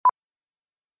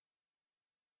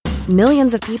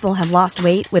Millions of people have lost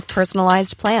weight with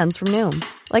personalized plans from Noom.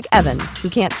 Like Evan, who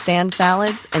can't stand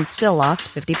salads and still lost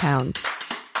 50 pounds.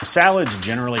 Salads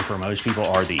generally for most people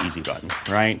are the easy button,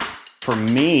 right? For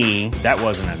me, that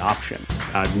wasn't an option.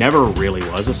 I never really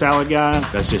was a salad guy.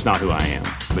 That's just not who I am.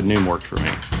 But Noom worked for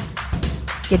me.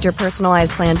 Get your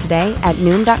personalized plan today at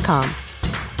Noom.com.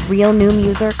 Real Noom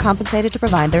user compensated to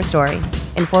provide their story.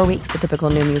 In 4 weeks, the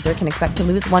typical Noom user can expect to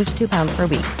lose 1 to 2 pounds per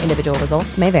week. Individual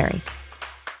results may vary.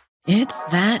 It's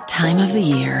that time of the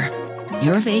year.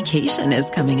 Your vacation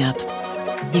is coming up.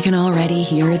 You can already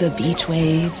hear the beach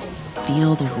waves,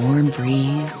 feel the warm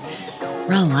breeze,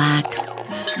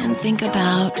 relax, and think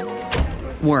about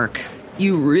work.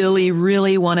 You really,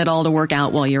 really want it all to work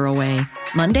out while you're away.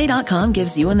 Monday.com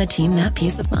gives you and the team that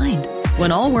peace of mind.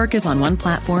 When all work is on one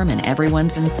platform and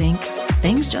everyone's in sync,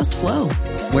 things just flow.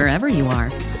 Wherever you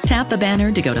are, tap the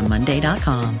banner to go to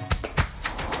Monday.com.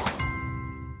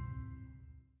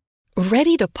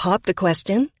 Ready to pop the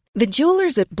question? The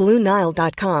jewelers at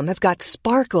BlueNile.com have got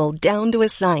sparkle down to a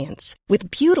science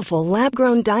with beautiful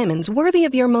lab-grown diamonds worthy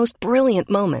of your most brilliant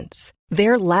moments.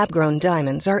 Their lab-grown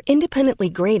diamonds are independently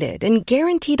graded and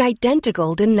guaranteed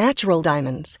identical to natural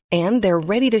diamonds, and they're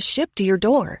ready to ship to your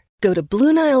door. Go to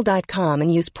BlueNile.com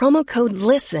and use promo code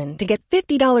LISTEN to get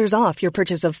 $50 off your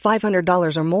purchase of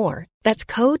 $500 or more. That's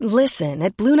code LISTEN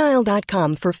at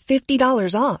BlueNile.com for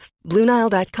 $50 off.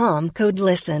 BlueNile.com, code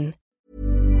LISTEN.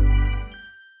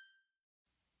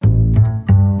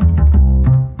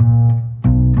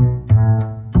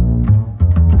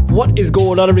 What is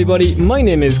going on, everybody? My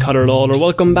name is Conor Lawler.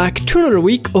 Welcome back to another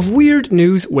week of Weird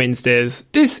News Wednesdays.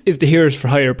 This is the Heroes for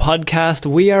Hire podcast.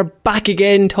 We are back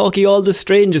again talking all the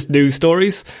strangest news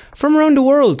stories from around the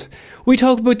world. We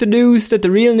talk about the news that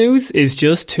the real news is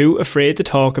just too afraid to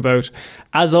talk about.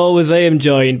 As always, I am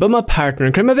joined by my partner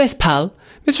and my best pal,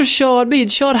 Mr. Sean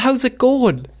Mead. Sean, how's it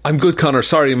going? I'm good, Connor.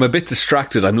 Sorry, I'm a bit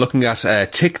distracted. I'm looking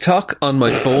at TikTok on my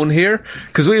phone here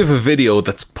because we have a video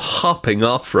that's popping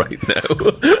off right now.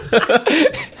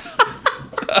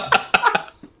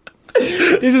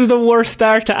 This is the worst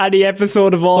start to any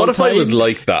episode of all time. What if I was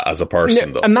like that as a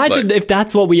person, though? Imagine if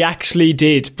that's what we actually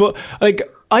did. But, like,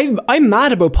 I'm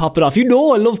mad about popping off. You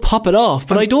know I love popping off,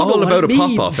 but I don't know what it means.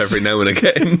 All about a pop-off every now and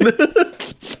again.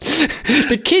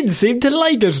 The kids seem to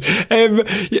like it.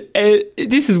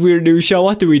 This is Weird News Show.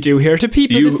 What do we do here? To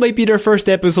people, this might be their first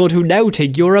episode who now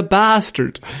think you're a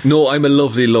bastard. No, I'm a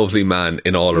lovely, lovely man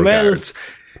in all regards.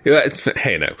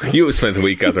 Hey now, you have spent the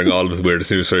week gathering all of the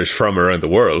weirdest news stories from around the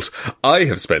world. I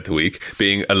have spent the week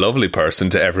being a lovely person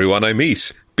to everyone I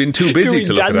meet. Been too busy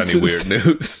to look at any weird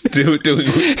news. Doing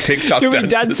TikTok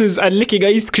dances and licking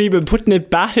ice cream and putting it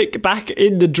back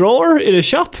in the drawer in a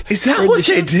shop. Is that what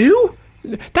they do?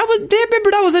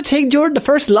 Remember that was a thing during the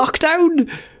first lockdown.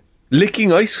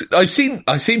 Licking ice. I've seen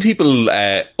people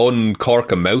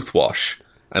uncork a mouthwash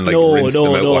and rinse the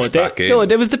mouthwash back in. No,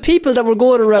 there was the people that were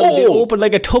going around. They opened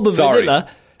like a tub of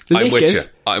vanilla. I'm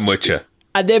with you.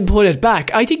 And then put it back.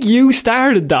 I think you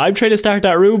started that. I'm trying to start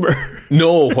that rumour.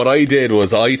 No, what I did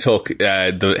was I took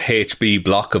the HB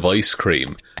block of ice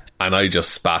cream and I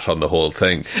just spat on the whole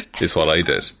thing, is what I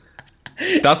did.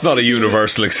 That's not a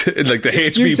universal, like the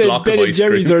HB block of ice cream. Ben &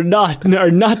 Jerry's are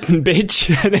nothing,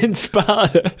 bitch, and then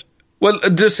spat it. Well,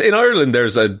 just in Ireland,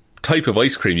 there's a type of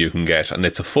ice cream you can get, and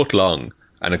it's a foot long,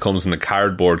 and it comes in a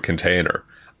cardboard container,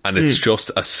 and it's just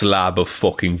a slab of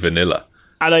fucking vanilla.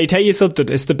 And I tell you something,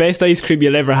 it's the best ice cream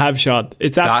you'll ever have, Sean.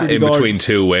 It's absolutely that in gorgeous. Between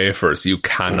two wafers, you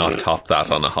cannot top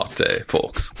that on a hot day,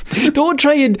 folks. Don't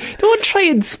try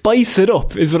and spice it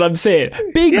up, is what I'm saying.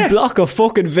 Big block of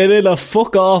fucking vanilla,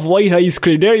 fuck off white ice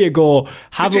cream. There you go.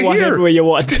 Have it whatever way you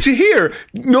want. Did you hear?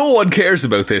 No one cares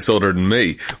about this other than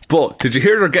me. But did you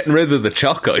hear they're getting rid of the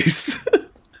chalk ice?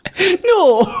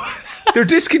 No. They're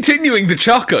discontinuing the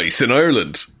chalk ice in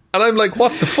Ireland. And I'm like,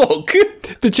 what the fuck?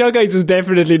 The chalk ice is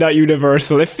definitely not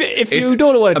universal. If you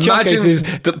don't know what a chalk ice is...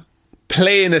 the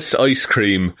plainest ice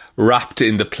cream wrapped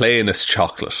in the plainest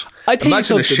chocolate. I tell you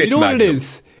something, you know what it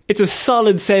is? It's a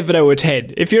solid 7 out of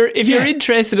 10. If you're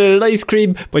interested in an ice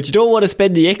cream, but you don't want to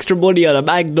spend the extra money on a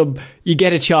Magnum, you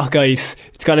get a chalk ice.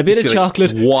 It's got a bit of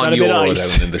chocolate, it's got a bit of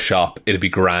ice. Down in the shop, it'll be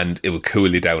grand. It will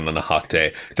cool you down on a hot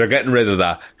day. They're getting rid of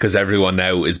that because everyone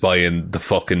now is buying the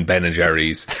fucking Ben &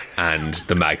 Jerry's and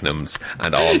the Magnums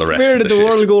and all the rest. Where did the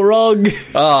world go wrong?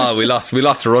 We lost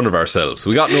the run of ourselves.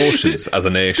 We got notions as a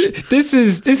nation. This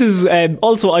is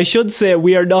also, I should say,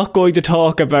 we are not going to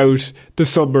talk about the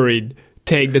submarine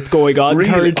thing that's going on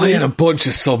currently. I had a bunch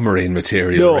of submarine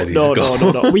material ready to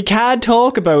go. No. We can't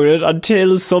talk about it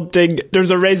until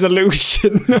there's a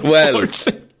resolution. Well,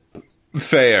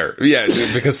 Fair. Yeah,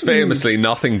 because famously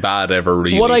nothing bad ever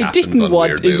really what I happens didn't on want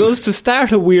Weird is News. us to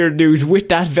start a Weird News with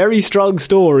that very strong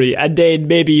story and then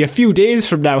maybe a few days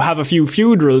from now have a few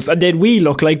funerals and then we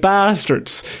look like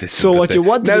bastards. So what you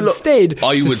want instead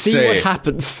I to would see say, what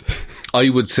happens. I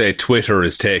would say Twitter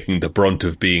is taking the brunt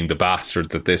of being the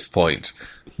bastards at this point.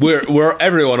 Where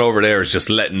everyone over there is just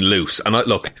letting loose. And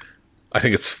I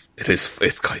think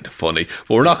it's kind of funny,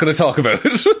 but we're not going to talk about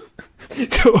it.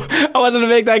 So I wanted to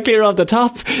make that clear off the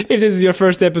top. If this is your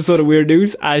first episode of Weird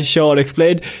News, as Sean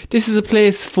explained, this is a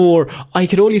place for, I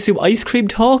could only assume, ice cream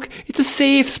talk. It's a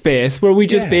safe space where we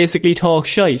just basically talk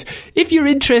shite. If you're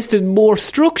interested in more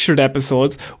structured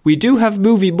episodes, we do have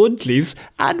Movie Monthlies,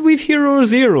 and we've Hero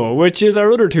Zero, which is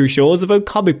our other two shows about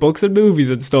comic books and movies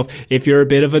and stuff, if you're a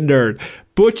bit of a nerd.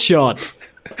 But Sean,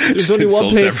 there's only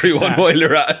one place everyone while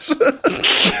you're at.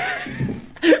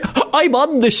 I'm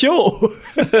on the show.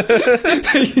 Like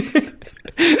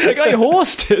I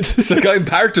hosted. It's like I'm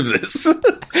part of this.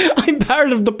 I'm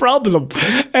part of the problem.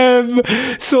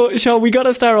 So, Sean, we got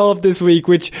to start off this week,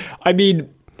 which, I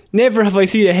mean, never have I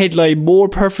seen a headline more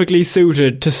perfectly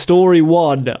suited to story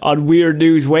one on Weird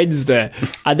News Wednesday.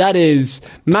 And that is,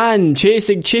 man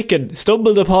chasing chicken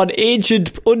stumbled upon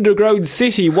ancient underground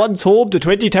city once home to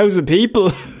 20,000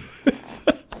 people.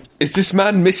 Is this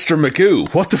man Mr.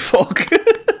 Magoo? What the fuck?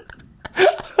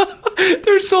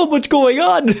 There's so much going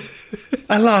on.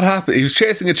 A lot happened. He was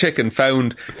chasing a chicken,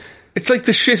 found... It's like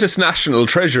the shittest national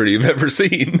treasure you've ever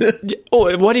seen.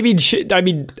 Oh, what do you mean shit? I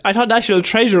mean, I thought National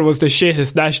Treasure was the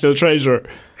shittest national treasure.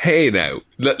 Hey now,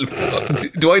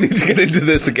 do I need to get into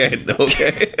this again?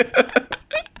 Okay.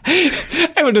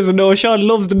 Everyone doesn't know Sean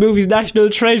loves the movies National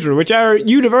Treasure, which are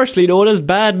universally known as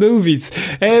bad movies.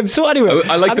 So anyway,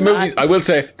 I like the movies. I will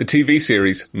say the TV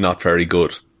series not very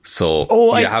good. So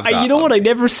you know what? I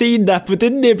never seen that, but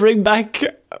didn't they bring back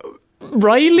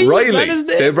Riley?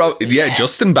 They brought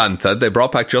Justin Bantha. They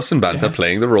brought back Justin Bantha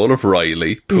playing the role of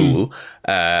Riley Poole.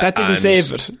 That didn't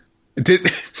save it.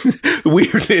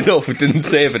 Weirdly enough, it didn't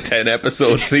save a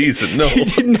 10-episode season. No, he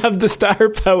didn't have the star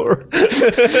power.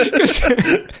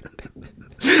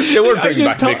 They weren't bringing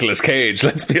back Nicolas Cage,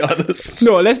 let's be honest.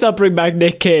 No, let's not bring back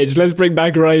Nick Cage. Let's bring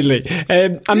back Riley.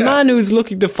 A man who's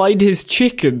looking to find his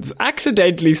chickens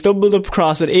accidentally stumbled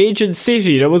across an ancient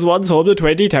city that was once home to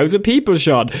 20,000 people,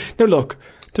 Sean. Now look,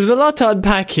 there's a lot to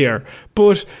unpack here,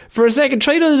 but for a second,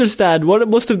 try to understand what it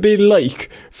must have been like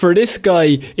for this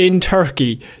guy in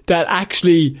Turkey that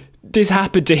actually this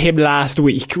happened to him last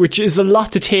week, which is a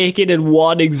lot to take in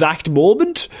one exact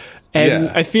moment.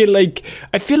 I feel like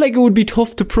it would be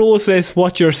tough to process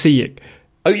what you're seeing.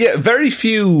 Very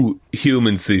few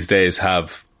humans these days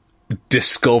have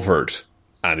discovered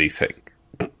anything.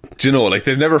 Do you know, like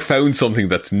they've never found something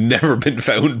that's never been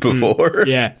found before.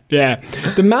 Yeah.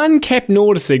 The man kept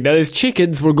noticing that his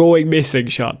chickens were going missing,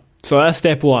 Sean. So that's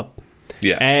step one.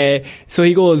 Yeah. So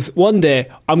he goes, one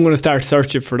day, I'm going to start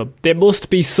searching for them. They must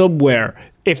be somewhere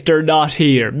if they're not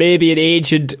here. Maybe an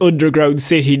ancient underground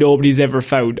city nobody's ever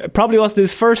found. It probably wasn't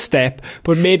his first step,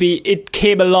 but maybe it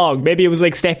came along. Maybe it was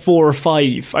like step 4 or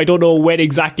 5. I don't know when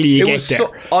exactly you get there.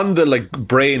 On the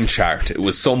brain chart, it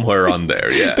was somewhere on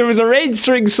there, yeah. There was a red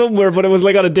string somewhere, but it was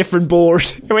like on a different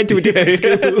board. I went to a different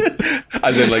school.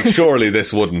 As in, surely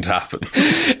this wouldn't happen.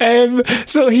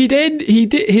 So he did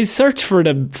his search for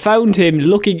them, found him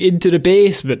looking into the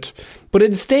basement. But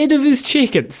instead of his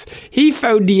chickens, he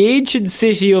found the ancient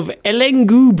city of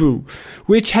Elengubu,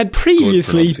 which had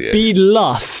previously been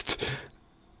lost.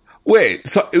 Wait,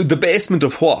 so the basement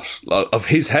of what? Of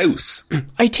his house?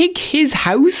 I think his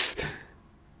house?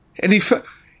 And he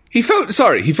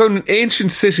found an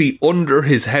ancient city under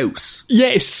his house.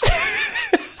 Yes.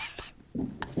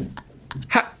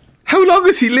 How long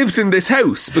has he lived in this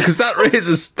house? Because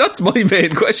that's my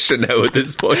main question now at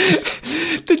this point.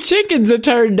 The chickens, it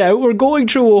turned out, were going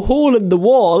through a hole in the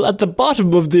wall at the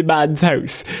bottom of the man's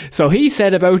house. So he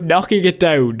set about knocking it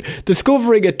down,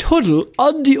 discovering a tunnel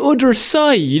on the other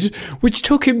side, which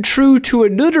took him through to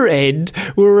another end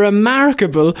where a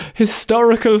remarkable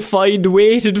historical find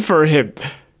waited for him.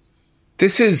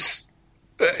 This is...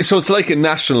 So it's like in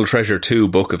National Treasure 2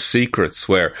 Book of Secrets,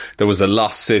 where there was a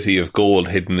lost city of gold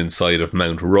hidden inside of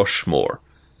Mount Rushmore.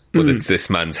 But it's this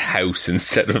man's house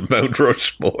instead of Mount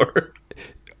Rushmore.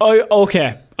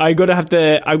 Okay. I'm gonna have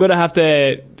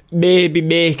to maybe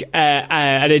make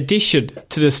an addition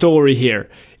to the story here.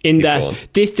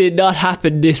 This did not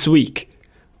happen this week.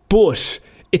 But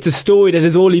it's a story that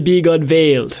is only being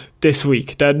unveiled this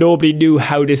week. That nobody knew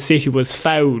how this city was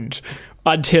found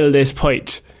until this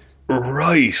point.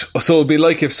 Right. So it'd be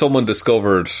like if someone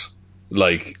discovered,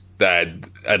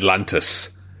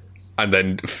 Atlantis, And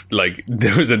then, like,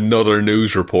 there was another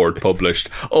news report published.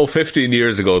 15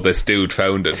 years ago, this dude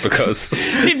found it because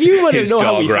if you want to know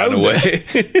how he ran away.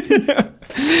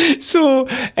 So,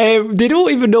 they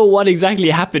don't even know what exactly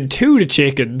happened to the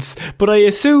chickens, but I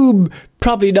assume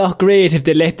probably not great if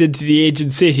they left into the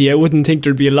ancient city. I wouldn't think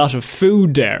there'd be a lot of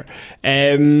food there.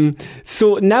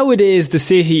 So nowadays the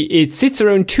city, it sits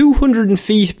around 200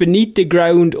 feet beneath the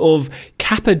ground of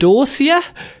Cappadocia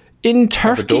in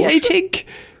Turkey, I think.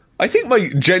 I think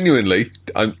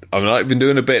I'm not even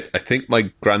doing a bit. I think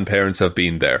my grandparents have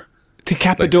been there. To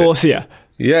Cappadocia.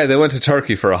 Yeah, they went to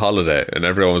Turkey for a holiday, and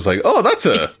everyone was like, "Oh, that's a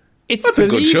good choice." It's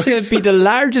believed to be the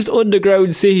largest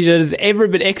underground city that has ever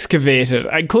been excavated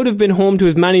and could have been home to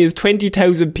as many as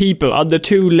 20,000 people on the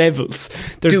 2 levels.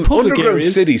 There's underground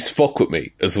areas. cities fuck with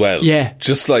me as well. Yeah.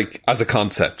 Just like as a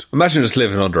concept. Imagine just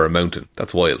living under a mountain.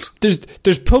 That's wild.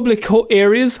 There's public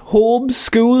areas, homes,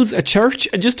 schools, a church,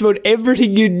 and just about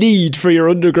everything you need for your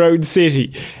underground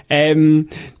city.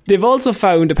 They've also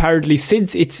found, apparently,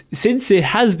 since it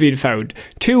has been found,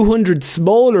 200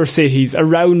 smaller cities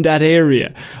around that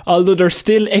area, although they're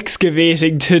still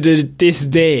excavating to this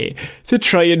day to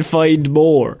try and find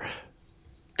more.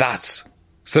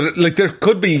 There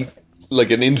could be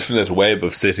like an infinite web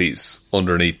of cities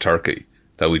underneath Turkey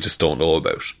that we just don't know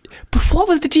about. But what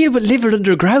was the deal with living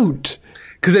underground?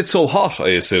 Because it's so hot, I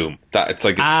assume, that it's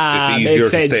easier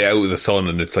to stay out of the sun,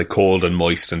 and it's like cold and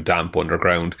moist and damp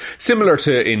underground. Similar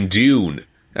to in Dune,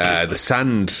 the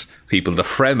sand people, the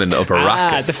Fremen of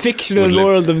Arrakis. The fictional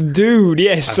world of Dune,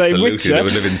 yes, I'm with you. They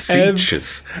would live in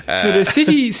sieges. So the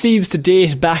city seems to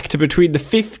date back to between the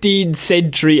 15th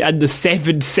century and the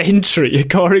 7th century,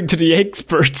 according to the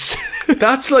experts.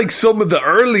 That's like some of the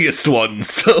earliest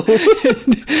ones, though.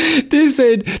 They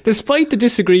said, despite the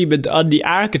disagreement on the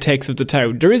architects of the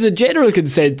town, there is a general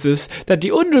consensus that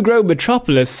the underground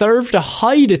metropolis served to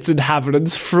hide its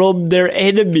inhabitants from their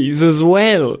enemies as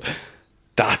well.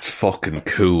 That's fucking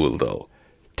cool, though.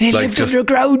 They lived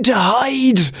underground to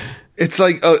hide. It's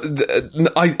like,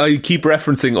 I keep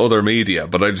referencing other media,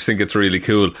 but I just think it's really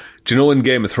cool. Do you know in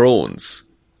Game of Thrones,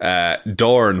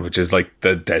 Dorne, which is like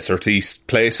the desert-y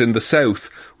place in the south,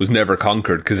 was never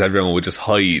conquered because everyone would just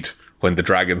hide when the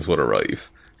dragons would arrive.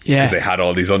 Yeah. Because they had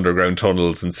all these underground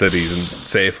tunnels and cities and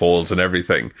safe holes and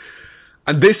everything.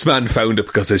 And this man found it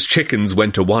because his chickens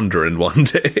went to wandering one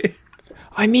day.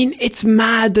 I mean, it's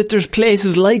mad that there's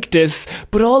places like this,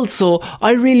 but also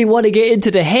I really want to get into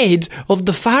the head of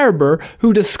the farmer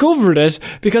who discovered it,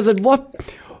 because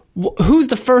who's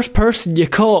the first person you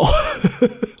call?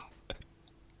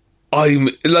 I'm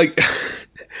like,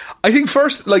 I think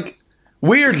first, like,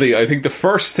 weirdly, I think the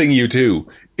first thing you do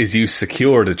is you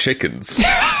secure the chickens.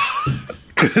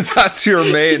 Because that's your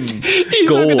main he's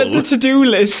goal. Looking at the to-do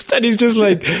list and he's just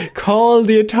like, call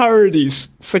the authorities,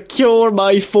 secure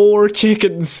my 4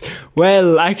 chickens.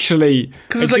 Well, actually,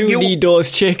 I do need those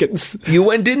chickens. You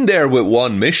went in there with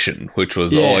one mission, which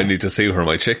was, I need to see where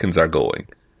my chickens are going.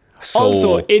 So,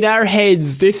 also, in our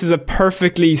heads, this is a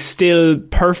perfectly still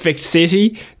perfect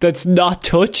city that's not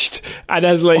touched and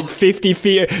has like 50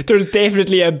 feet. There's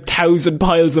definitely 1,000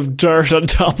 piles of dirt on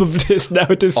top of this now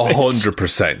at this stage.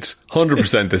 100%.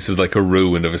 100% this is like a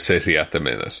ruin of a city at the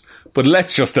minute. But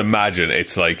let's just imagine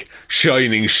it's like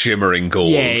shining, shimmering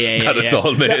gold that it's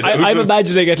all made out of. I'm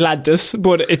imagining Atlantis,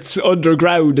 but it's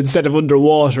underground instead of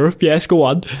underwater. Yes, go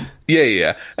on.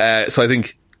 Yeah. So I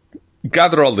think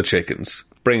gather all the chickens,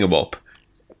 bring them up,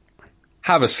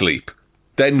 have a sleep,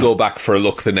 then go back for a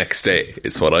look the next day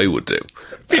is what I would do.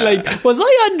 Feel like, was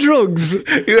I on drugs?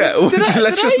 Yeah,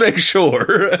 let's just make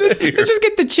sure. Let's just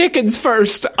get the chickens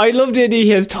first. I love the idea he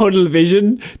has tunnel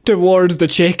vision towards the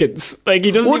chickens. Like,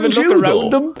 he doesn't even look around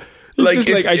them. He's like, just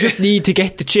like, I just need to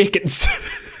get the chickens.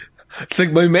 It's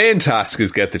like, my main task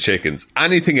is get the chickens.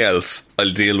 Anything else, I'll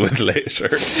deal with later.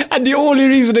 And the only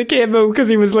reason it came out because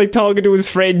he was like talking to his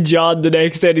friend John the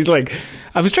next day. And he's like,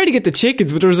 I was trying to get the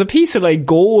chickens, but there was a piece of like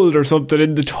gold or something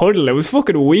in the tunnel. It was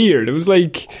fucking weird. It was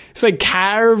like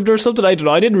carved or something. I don't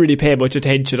know. I didn't really pay much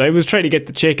attention. I was trying to get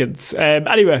the chickens.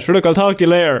 Anyway, sure, look, I'll talk to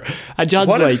you later. And John's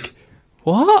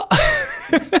what?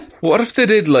 What if they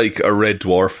did like a Red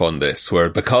Dwarf on this, where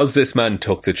because this man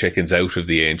took the chickens out of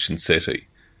the ancient city,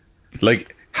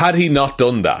 like, had he not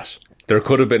done that, there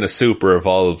could have been a super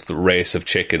evolved race of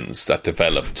chickens that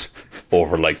developed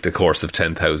over like the course of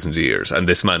 10,000 years, and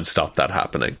this man stopped that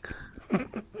happening.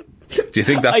 Do you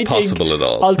think that's possible at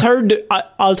all?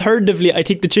 Alternatively, I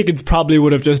think the chickens probably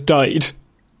would have just died.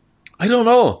 I don't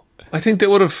know. I think they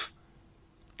would have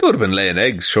been laying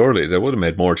eggs, surely. They would have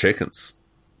made more chickens.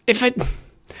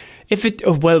 If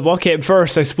what came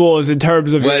first, I suppose, in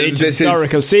terms of an ancient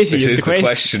historical city is the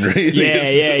question. Really,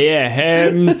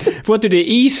 yeah. What do they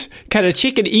eat? Can a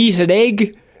chicken eat an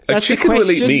egg? That's a chicken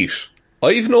will eat meat.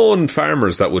 I've known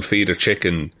farmers that would feed a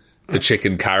chicken the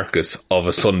chicken carcass of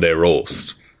a Sunday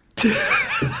roast.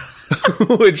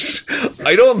 Which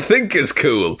I don't think is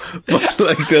cool, but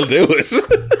like they'll do it.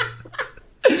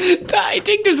 I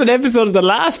think there's an episode of The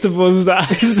Last of Us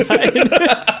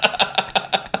that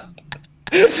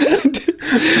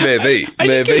Maybe. I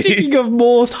think you're thinking of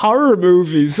most horror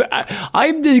movies.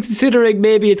 I'm considering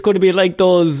maybe it's going to be like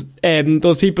those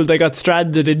people that got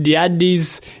stranded in the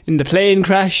Andes in the plane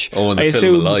crash. Oh, in the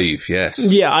film Alive, yes.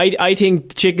 Yeah, I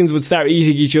think chickens would start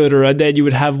eating each other, and then you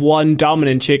would have one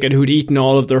dominant chicken who'd eaten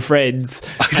all of their friends.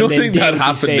 I don't think that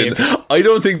happened. I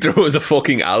don't think there was a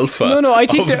fucking alpha. No, I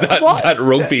think that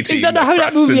rugby team. Is that how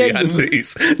that movie ended?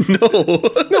 Andes.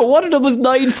 No, one of them was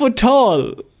 9 foot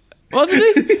tall. Wasn't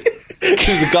he?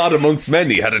 He was a god amongst men.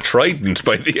 He had a trident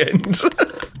by the end.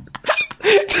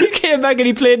 He came back and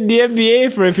he played in the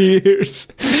NBA for a few years.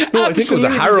 No, I think it was a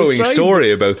harrowing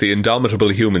story about the indomitable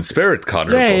human spirit,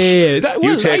 Connor. Yeah.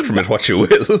 You take from it what you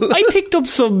will. I picked up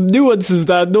some nuances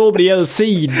that nobody else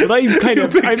seen, but I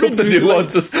picked up the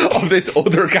nuances of this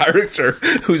other character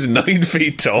who's 9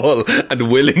 feet tall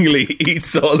and willingly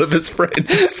eats all of his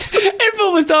friends.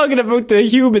 Everyone was talking about the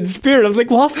human spirit. I was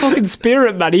like, what fucking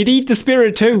spirit, man? He'd eat the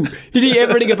spirit too. He'd eat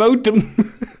everything about them.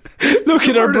 Look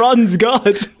at our bronze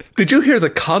god. Did you hear the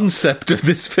concept of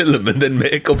this film and then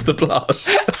make up the plot?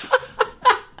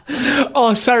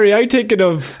 Oh, sorry, I'm thinking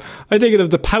of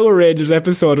the Power Rangers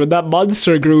episode when that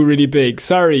monster grew really big.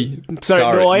 Sorry.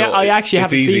 No, I actually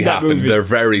haven't seen that movie. They're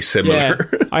very similar. Yeah,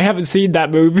 I haven't seen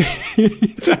that movie.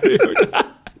 Sorry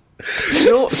about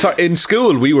that. In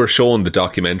school we were shown the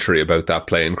documentary about that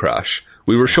plane crash.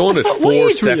 We were shown it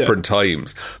 4 separate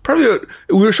times. We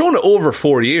were shown it over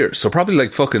 4 years, so probably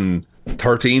like fucking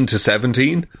 13 to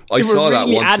 17. I saw that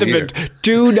once adamant, a year.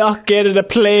 Do not get in a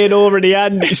plane over the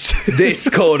Andes. This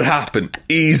could happen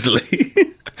easily.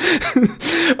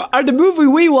 Or the movie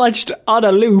we watched on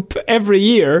a loop every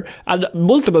year and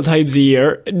multiple times a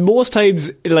year. Most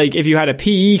times, like if you had a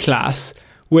PE class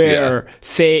where,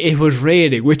 say, it was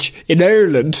raining, which in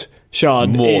Ireland,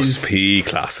 Sean, most PE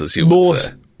classes you would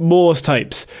say. Most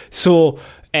types. So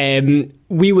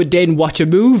we would then watch a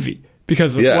movie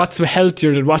because what's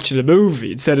healthier than watching a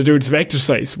movie instead of doing some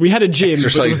exercise? We had a gym,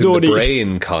 exercise but there was in no the need.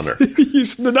 brain, Connor.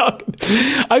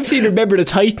 I've seen Remember the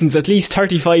Titans at least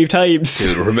 35 times.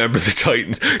 Dude, Remember the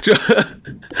Titans.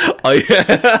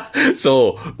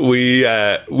 So we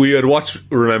had watched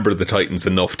Remember the Titans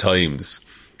enough times.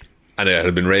 And it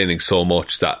had been raining so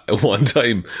much that at one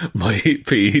time my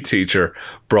PE teacher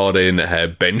brought in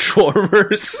bench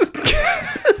warmers.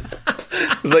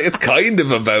 It was like, it's kind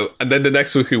of about... And then the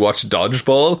next week we watched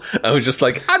Dodgeball. And it was just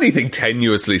like, anything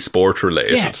tenuously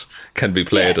sport-related can be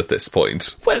played at this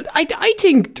point. Well, I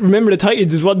think Remember the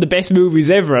Titans is one of the best movies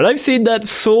ever. And I've seen that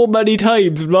so many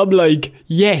times. And I'm like,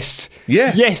 yes.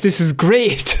 Yeah. Yes, this is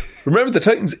great. Remember the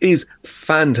Titans is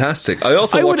fantastic. I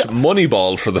also watched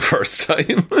Moneyball for the first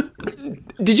time.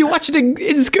 Did you watch it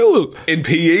in school? In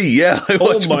PE, yeah. I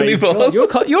watched Moneyball.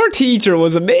 God, your teacher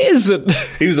was amazing.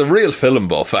 He was a real film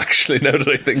buff, actually, now that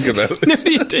I think about it. Now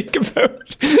that you think about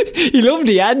it. He loved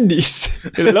the Andes.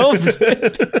 He loved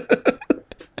it.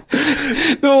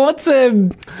 No,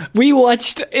 we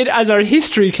watched it as our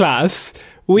history class.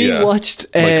 We watched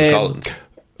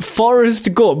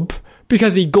Forrest Gump.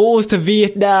 Because he goes to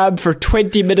Vietnam for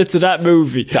 20 minutes of that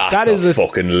movie. That is a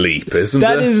fucking leap, isn't it?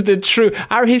 That is the truth.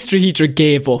 Our history teacher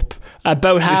gave up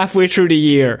about halfway through the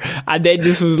year. And then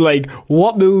this was like,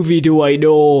 what movie do I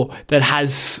know that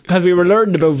has... Because we were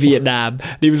learning about Vietnam.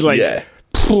 And he was like...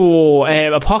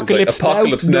 Apocalypse Now.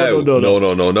 Apocalypse Now.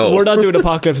 No. We're not doing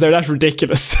Apocalypse Now. That's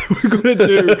ridiculous. We're going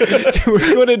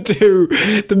to do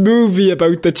the movie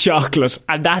about the chocolate.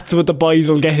 And that's what the boys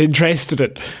will get interested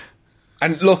in.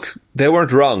 And look, they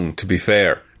weren't wrong, to be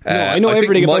fair. No, I know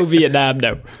everything about Vietnam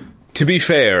now. To be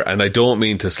fair, and I don't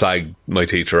mean to slag my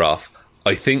teacher off,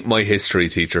 I think my history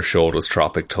teacher showed us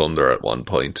Tropic Thunder at one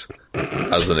point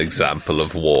as an example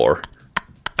of war.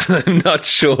 I'm not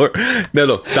sure. Now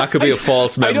look, that could be a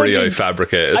false memory I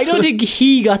fabricated. I don't think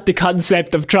he got the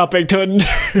concept of Tropic Thunder.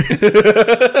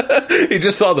 He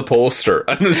just saw the poster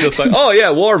and was just like, oh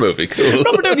yeah, war movie, cool.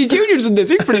 Robert Downey Jr.'s in this,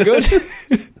 he's pretty good.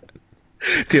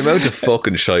 The amount of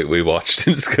fucking shite we watched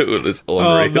in school is unreal.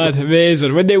 Oh man,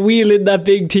 amazing. When they wheel in that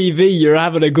big TV, you're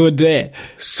having a good day.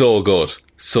 So good.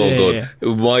 Good.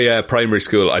 My primary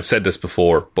school, I've said this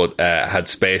before, but had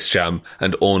Space Jam,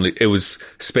 and it was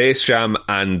Space Jam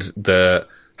and the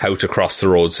How to Cross the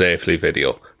Road Safely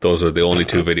video. Those are the only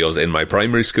 2 videos in my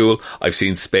primary school. I've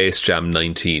seen Space Jam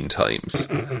 19 times.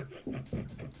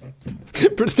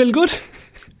 But still good?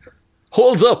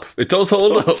 Holds up. It does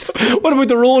hold up. What about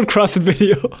the road crossing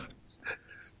video?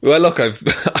 Well, look, I'll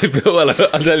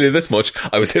tell you this much.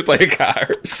 I was hit by a car,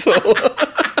 so...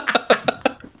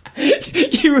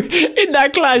 You were in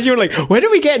that class, you were like, when are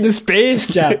we getting the Space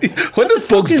Jam? When does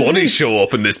Bugs Bunny show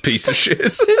up in this piece of shit?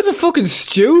 This is a fucking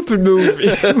stupid movie.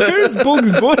 Where's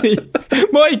Bugs Bunny?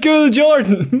 Michael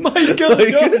Jordan.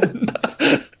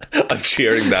 I'm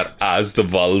cheering that as the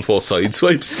Volvo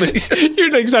sideswipes me.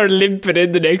 You're like start limping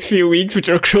in the next few weeks with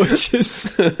your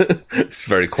crutches. It's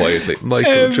very quietly.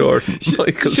 Michael Jordan. We're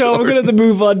going to have to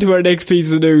move on to our next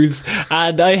piece of news.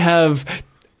 And I have...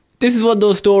 This is one of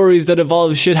those stories that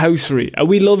involves shithousery, and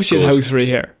we love shithousery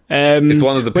here. It's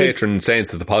one of the patron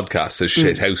saints of the podcast, is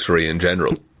shithousery in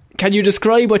general. Can you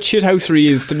describe what shithousery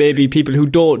is to maybe people who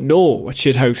don't know what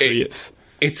shithousery is?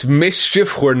 It's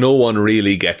mischief where no one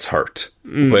really gets hurt,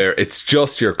 where it's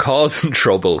just you're causing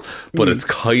trouble, but it's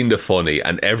kind of funny,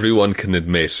 and everyone can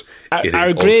admit it is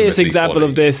our greatest example funny.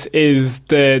 Of this is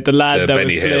the lad that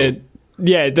Benny was Hill. played.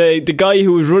 Yeah, the guy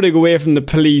who was running away from the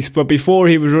police, but before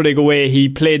he was running away, he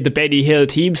played the Benny Hill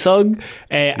theme song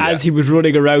as he was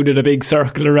running around in a big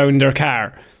circle around their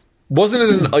car. Wasn't it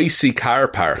an icy car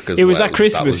park as well? It was at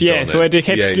Christmas, yeah, so they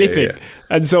kept slipping. Yeah.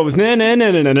 And so it was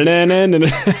na-na-na-na-na-na-na-na. And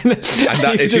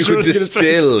that, if you could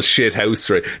distill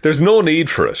shithousery, there's no need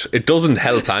for it. It doesn't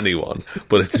help anyone,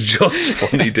 but it's just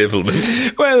funny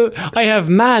divilment. Well, I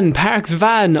have man parks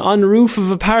van on roof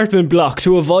of apartment block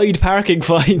to avoid parking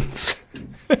fines.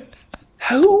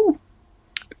 How?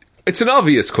 It's an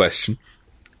obvious question.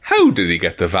 How did he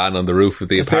get the van on the roof of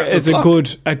the apartment block?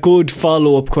 It's a good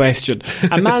follow-up question.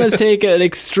 A man has taken an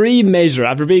extreme measure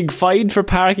after being fined for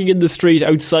parking in the street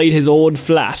outside his own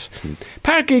flat.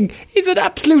 Parking is an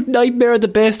absolute nightmare at the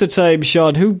best of times,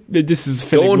 Sean. This is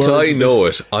Don't I know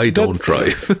it? I don't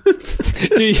drive.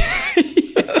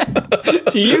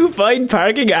 Do you find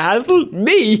parking a hassle?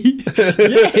 Me?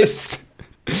 Yes.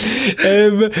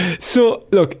 So,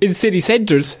 look, in city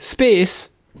centres, space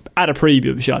at a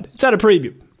premium, Sean. It's at a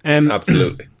premium.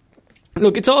 Absolutely.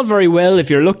 Look, it's all very well if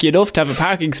you're lucky enough to have a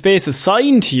parking space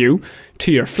assigned to you,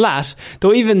 to your flat,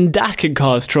 though even that can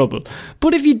cause trouble.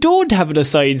 But if you don't have an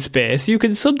assigned space, you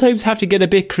can sometimes have to get a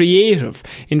bit creative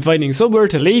in finding somewhere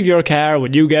to leave your car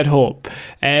when you get home.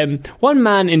 One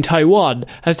man in Taiwan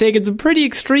has taken some pretty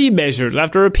extreme measures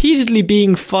after repeatedly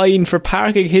being fined for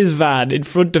parking his van in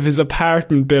front of his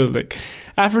apartment building.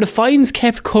 After the fines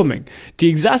kept coming, the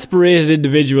exasperated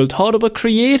individual thought of a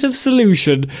creative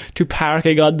solution to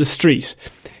parking on the street.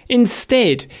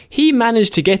 Instead, he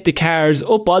managed to get the cars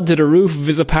up onto the roof of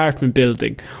his apartment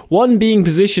building, one being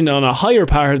positioned on a higher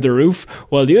part of the roof,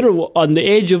 while the other on the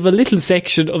edge of a little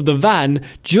section of the van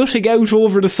jutting out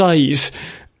over the side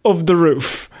of the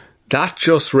roof. That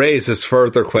just raises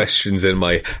further questions in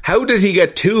my... How did he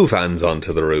get 2 vans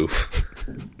onto the roof?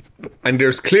 And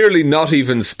there's clearly not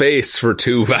even space for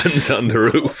 2 vans on the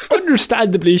roof.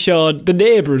 Understandably, Sean, the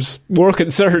neighbours were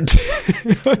concerned.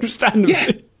 Understandably.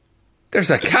 Yeah,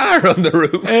 there's a car on the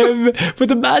roof. But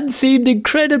the man seemed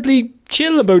incredibly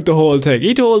chill about the whole thing.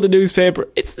 He told the newspaper,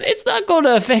 it's not going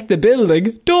to affect the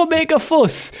building. Don't make a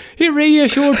fuss. He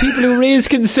reassured people who raise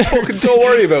concerns. Don't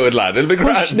worry about it, lad. It'll be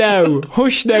grand.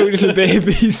 Hush now, little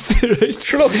babies.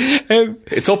 Sure, look,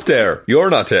 it's up there. You're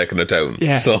not taking it down.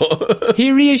 Yeah. So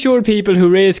he reassured people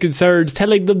who raised concerns,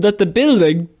 telling them that the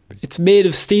building, it's made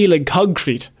of steel and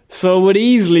concrete, so it would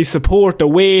easily support the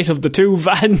weight of the 2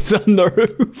 vans on the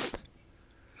roof.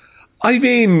 I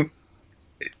mean,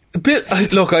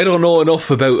 look, I don't know enough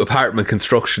about apartment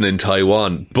construction in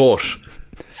Taiwan, but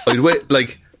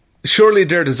surely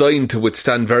they're designed to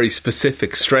withstand very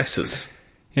specific stresses,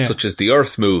 such as the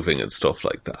earth moving and stuff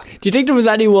like that. Do you think there was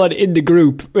anyone in the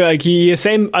group, like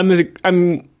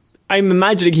I'm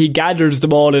imagining he gathers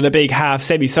them all in a big half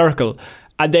semicircle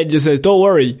and then just says, don't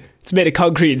worry, it's made of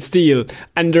concrete and steel,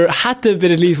 and there had to have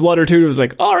been at least 1 or 2 who was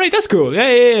like, alright, that's cool,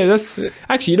 yeah, that's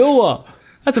actually, you know what,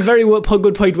 that's a very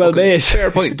good point, well made.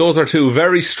 Fair point. Those are 2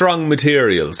 very strong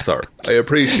materials, sir. I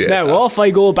appreciate now, that. Off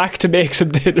I go back to make some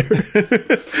dinner.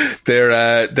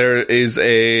 There is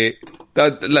a...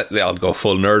 I'll go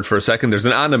full nerd for a second. There's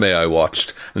an anime I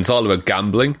watched, and it's all about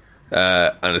gambling,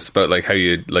 and it's about like how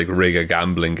you like rig a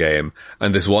gambling game.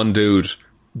 And this one dude,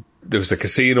 there was a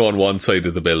casino on one side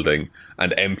of the building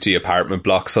and empty apartment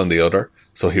blocks on the other.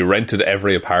 So he rented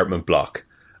every apartment block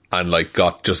and like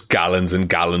got just gallons and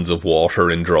gallons of water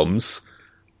in drums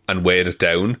and weighed it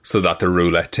down so that the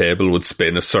roulette table would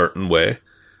spin a certain way.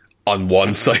 on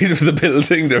one side of the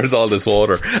building there was all this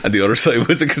water and the other side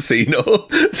was a casino,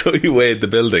 so he weighed the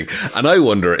building. And I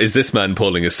wonder, is this man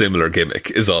pulling a similar gimmick,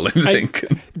 is all I'm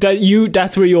thinking.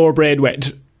 That's where your brain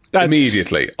went.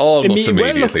 Immediately, almost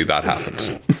immediately that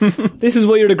happened. This is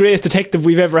why you're the greatest detective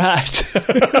we've ever had.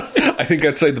 I think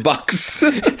outside the box.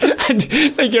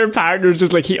 And like your partner's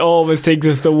just like, he always thinks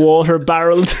it's the water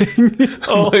barrel thing.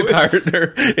 My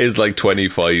partner is like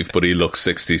 25, but he looks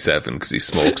 67 because he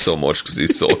smokes so much because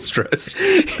he's so stressed.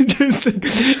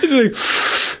 It's like,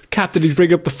 Captain, he's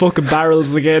bringing up the fucking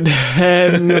barrels again.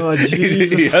 Oh,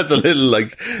 Jesus. He has a little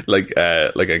like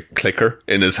a clicker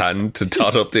in his hand to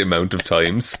tot up the amount of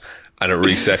times, and it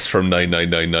resets from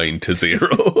 9999 to 0.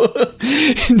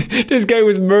 This guy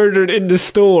was murdered in the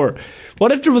store.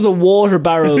 What if there was a water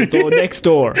barrel though next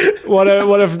door? What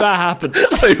if that happened?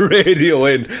 I radio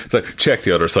in. It's like, check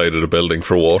the other side of the building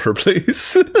for water, please.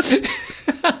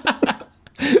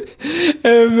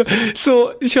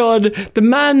 So, Sean, the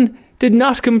man did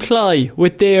not comply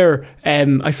with their,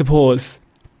 I suppose,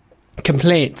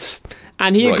 complaints,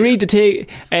 and he agreed to take,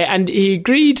 and he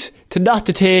agreed to not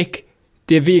to take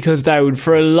the vehicles down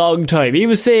for a long time. He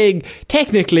was saying,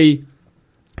 technically,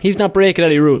 he's not breaking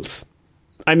any rules.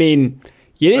 I mean,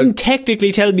 you didn't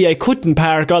technically tell me I couldn't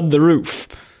park on the roof.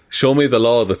 Show me the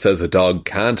law that says a dog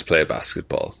can't play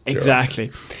basketball.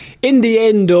 Exactly. In the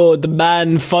end, though, the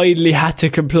man finally had to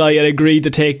comply and agreed to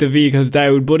take the vehicles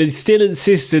down, but he still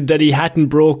insisted that he hadn't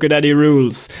broken any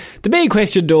rules. The main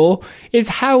question, though, is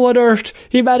how on earth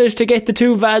he managed to get the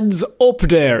two vans up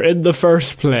there in the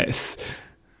first place.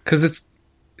 Because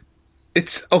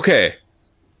it's okay.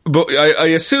 But I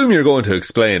assume you're going to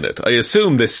explain it. I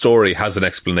assume this story has an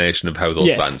explanation of how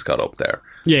those vans got up there.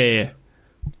 Yeah.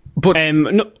 But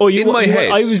in my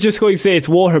head, I was just going to say it's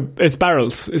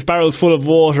barrels. It's barrels full of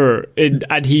water,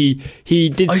 and he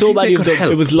did so many of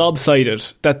them. It was lopsided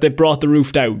that they brought the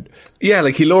roof down. Yeah,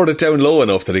 like he lowered it down low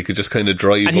enough that he could just kind of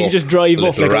drive. And he could just drive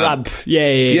up like a ramp.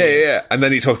 Yeah. And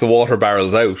then he took the water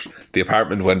barrels out. The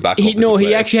apartment went back.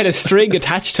 He actually had a string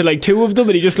attached to like two of them,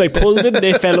 and he just like pulled it, and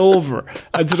they fell over,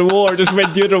 and so the water just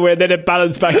went the other way, and then it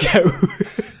balanced back out.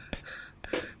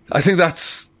 I think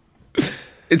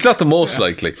it's not the most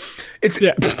likely. It's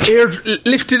air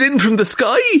lifted in from the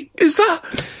sky. Is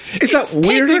that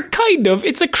weirder? Kind of.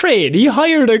 It's a crane. He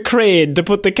hired a crane to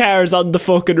put the cars on the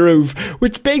fucking roof,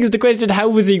 which begs the question, how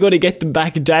was he going to get them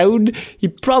back down? He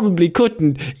probably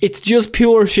couldn't. It's just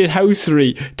pure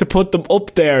shithousery to put them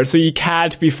up there so you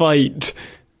can't be fined.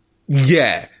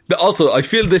 Yeah. Also, I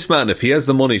feel this man, if he has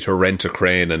the money to rent a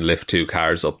crane and lift two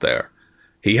cars up there,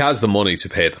 he has the money to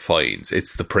pay the fines.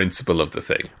 It's the principle of the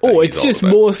thing. Oh, it's just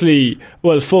mostly,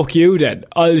 well, fuck you then.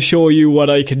 I'll show you what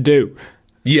I can do.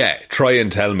 Yeah, try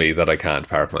and tell me that I can't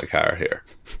park my car here.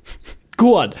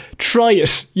 Go on, try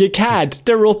it. You can't.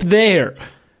 They're up there.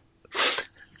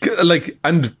 Like,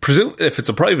 and if it's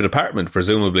a private apartment,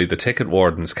 presumably the ticket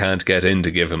wardens can't get in to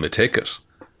give him a ticket.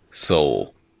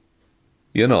 So,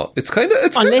 you know, it's kind of...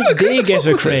 Unless they get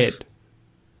a crane.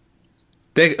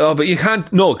 But you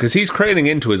can't... No, because he's craning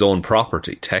into his own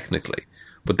property, technically.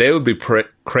 But they would be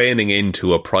craning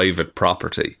into a private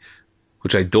property,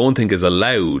 which I don't think is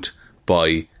allowed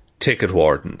by ticket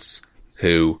wardens,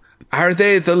 who... Are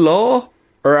they the law?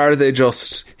 Or are they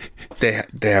just... They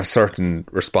have certain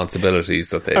responsibilities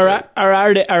that they do? Or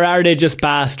are they just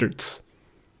bastards?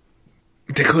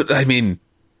 They could... I mean,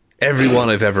 everyone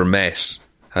I've ever met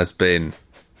has been...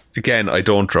 Again, I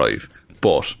don't drive,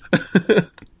 but...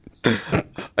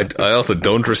 I also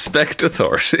don't respect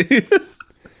authority.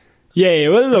 Yeah,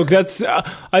 well, look, that's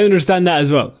I understand that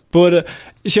as well. But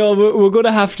Sean, we're going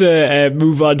to have to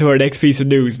move on to our next piece of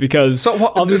news because. So,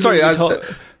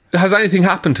 has anything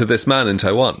happened to this man in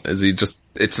Taiwan? Is he just?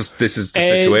 It's just this is the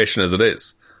situation as it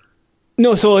is.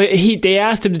 No, so they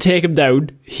asked him to take him down.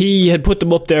 He had put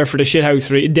them up there for the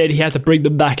shithousery, and then he had to bring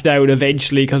them back down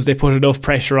eventually because they put enough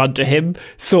pressure onto him.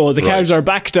 So the cars are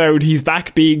back down. He's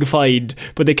back being fined,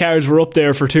 but the cars were up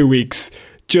there for 2 weeks,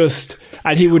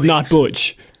 and he would not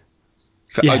budge.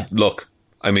 Yeah. Look,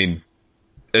 I mean,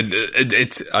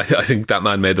 it's. I think that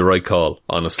man made the right call.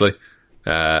 Honestly,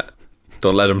 don't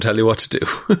let him tell you what to do.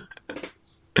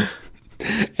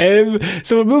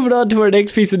 So we're moving on to our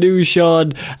next piece of news,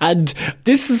 Sean, and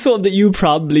this is something that you've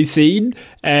probably seen,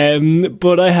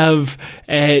 but I have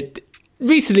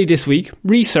recently this week,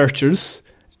 researchers,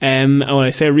 and when I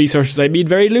say researchers I mean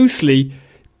very loosely,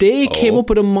 they came up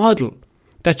with a model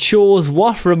that shows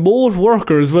what remote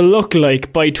workers will look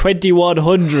like by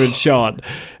 2100, Sean.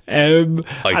 And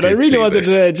I really wanted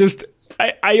to just...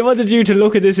 I wanted you to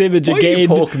look at this image again. Why are you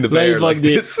poking the bear like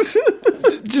this?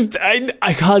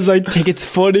 Because I think it's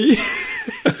funny.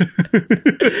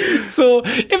 So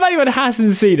if anyone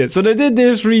hasn't seen it, so they did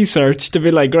this research to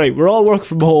be like, right, we're all work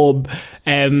from home,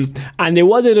 and they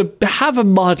wanted to have a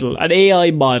model, an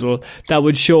AI model that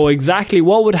would show exactly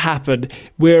what would happen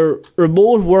where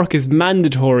remote work is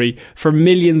mandatory for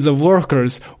millions of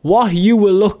workers, what you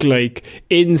will look like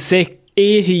in, say,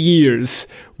 80 years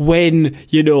when,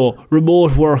 you know,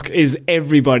 remote work is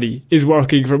everybody is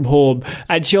working from home.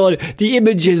 And Sean, the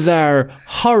images are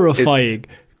horrifying,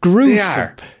 gruesome. They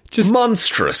are. Just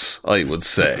monstrous, I would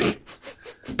say.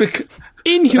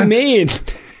 Inhumane.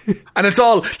 And it's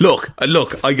all, look,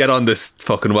 I get on this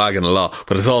fucking wagon a lot,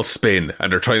 but it's all spin,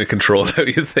 and they're trying to control how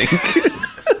you think.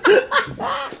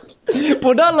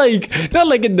 But not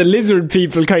like in the lizard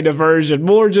people kind of version,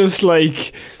 more just in it.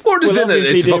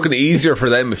 It's fucking easier for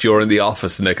them if you're in the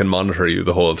office and they can monitor you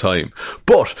the whole time.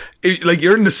 But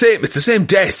you're in it's the same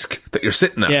desk that you're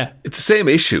sitting at. Yeah. It's the same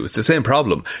issue. It's the same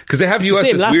problem. Because they have you as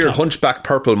this weird hunchback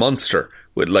purple monster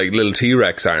with like little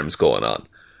T-Rex arms going on.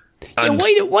 And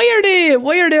why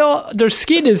are they all, their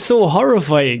skin is so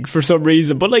horrifying for some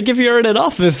reason. But like if you're in an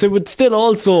office, it would still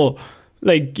also,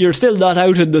 like, you're still not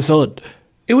out in the sun.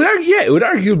 It would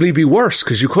arguably be worse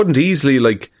because you couldn't easily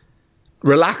like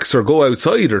relax or go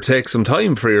outside or take some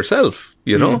time for yourself,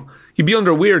 you know? You'd be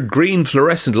under weird green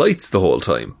fluorescent lights the whole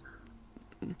time.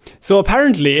 So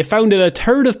apparently it found that a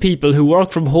third of people who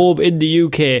work from home in the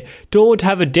UK don't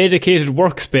have a dedicated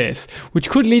workspace, which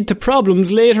could lead to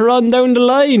problems later on down the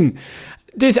line.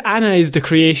 This Anna is the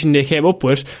creation they came up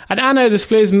with, and Anna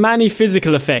displays many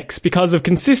physical effects because of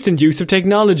consistent use of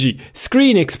technology,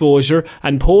 screen exposure,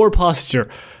 and poor posture.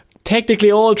 Technically,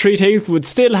 all three things would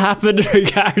still happen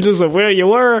regardless of where you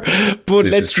were, but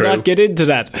let's not get into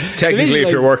that. Technically, if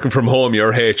you're working from home, your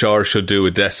HR should do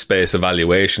a desk space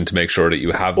evaluation to make sure that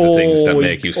you have the things that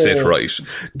make you sit right.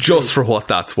 Just for what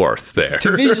that's worth there.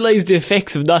 To visualise the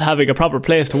effects of not having a proper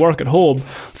place to work at home,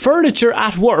 Furniture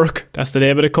at Work, that's the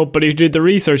name of the company who did the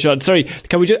research on. Sorry,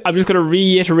 I'm just going to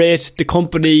reiterate the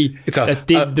company that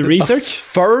did the research. A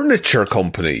furniture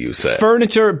company, you say?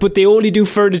 Furniture, but they only do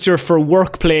furniture for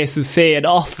workplaces, say an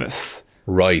office.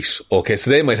 Right, okay, so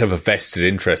they might have a vested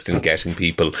interest in getting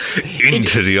people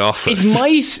into the office.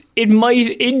 It might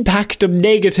impact them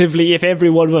negatively if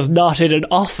everyone was not in an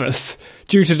office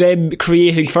due to them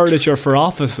creating furniture for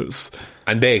offices.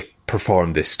 And they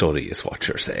performed this study, is what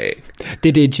you're saying?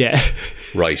 They did, yeah.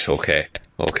 Right, okay.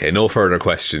 Okay, no further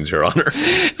questions, Your Honour.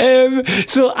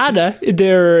 So Anna,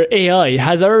 their AI,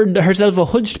 has earned herself a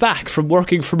hunched back from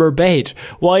working from her bed,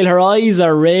 while her eyes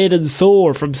are red and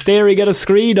sore from staring at a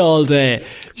screen all day.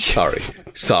 Sorry.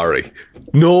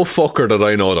 No fucker that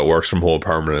I know that works from home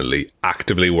permanently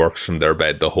actively works from their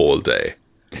bed the whole day.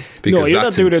 Because no, you're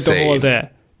not doing it the whole day.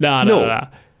 No.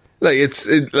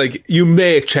 Like you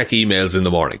may check emails in the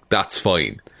morning. That's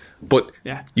fine. But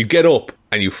you get up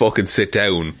and you fucking sit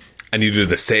down and you do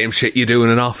the same shit you do in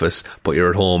an office, but you're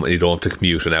at home and you don't have to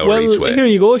commute an hour each way. Here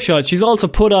you go, Sean. She's also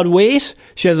put on weight.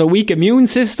 She has a weak immune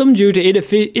system due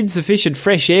to insufficient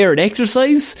fresh air and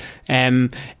exercise.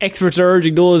 Experts are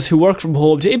urging those who work from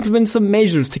home to implement some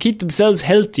measures to keep themselves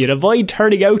healthy and avoid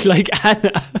turning out like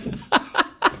Anna.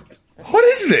 What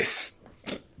is this?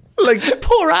 Like,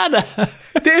 poor Anna.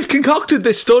 They've concocted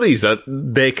these studies that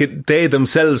they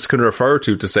themselves can refer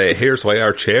to say, here's why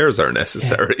our chairs are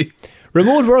necessary. Yeah.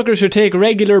 Remote workers should take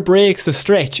regular breaks to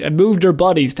stretch and move their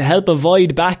bodies to help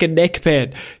avoid back and neck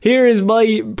pain. Here is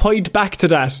my point back to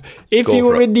that. If you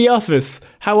were in the office,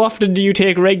 how often do you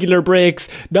take regular breaks?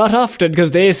 Not often,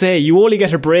 because they say you only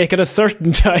get a break at a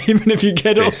certain time, and if you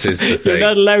get up, you're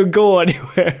not allowed to go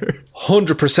anywhere.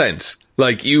 100%.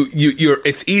 Like,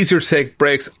 it's easier to take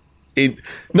breaks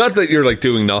not that you're like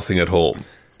doing nothing at home,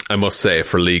 I must say,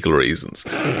 for legal reasons,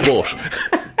 but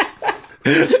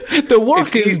the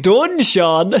work is done,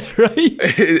 Sean,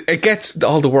 right?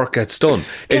 All the work gets done.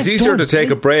 It's easier to take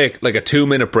a break, like a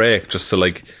 2-minute break, just to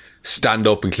like stand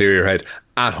up and clear your head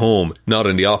at home, not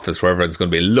in the office where everyone's going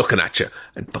to be looking at you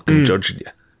and fucking judging you.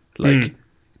 Like,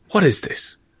 what is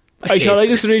this? Sean, I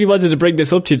just really wanted to bring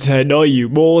this up to you to annoy you,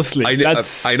 mostly.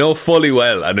 I know fully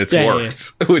well, and it's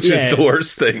worked, which is the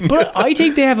worst thing. But I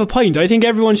think they have a point. I think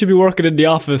everyone should be working in the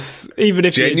office, even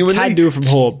if you can do it from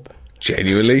home.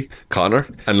 Genuinely, Connor,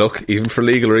 and look, even for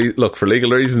legal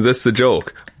reasons, this is a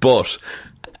joke. But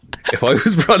if I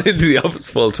was brought into the office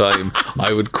full time,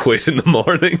 I would quit in the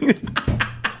morning.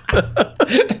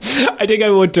 I think I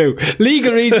would too.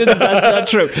 Legal reasons, that's not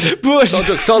true. But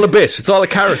it's all a bit. It's all a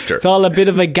character. It's all a bit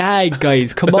of a gag,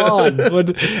 guys. Come on.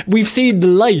 But we've seen the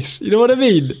light. You know what I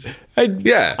mean?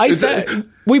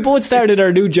 We both started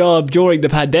our new job during the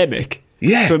pandemic.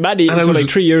 Yeah. So Maddie, like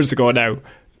 3 years ago now.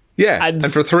 Yeah,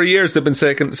 and for 3 years they've been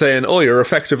saying, oh, you're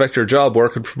effective at your job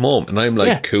working from home. And I'm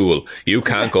like, cool, you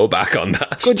can't go back on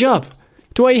that. Good job.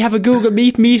 Do I have a Google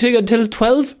Meet meeting until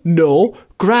 12? No.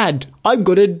 Grand. I'm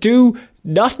going to do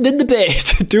nothing in the bed.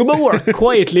 Do my work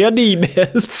quietly on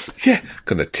emails. Yeah,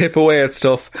 going to tip away at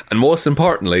stuff. And most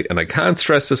importantly, and I can't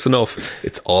stress this enough,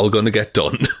 it's all going to get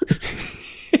done.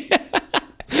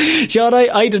 Sean,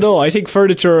 I don't know. I think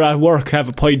furniture at work have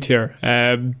a point here.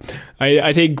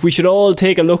 I think we should all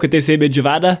take a look at this image of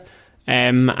Anna,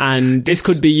 and this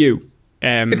could be you.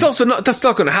 It's also not. That's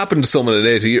not going to happen to someone at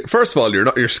 80 years. First of all,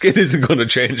 your skin isn't going to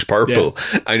change purple,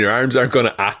 and your arms aren't going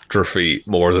to atrophy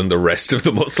more than the rest of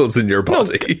the muscles in your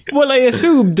body. No, well, I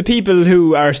assume the people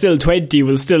who are still 20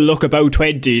 will still look about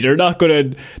 20. They're not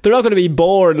going to be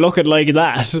born looking like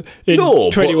that in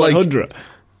 2100.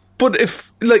 But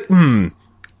if I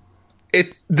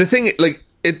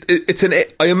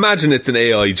imagine it's an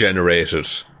AI generated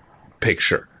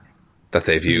picture that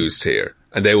they've used here,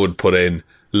 and they would put in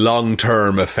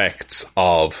long-term effects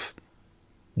of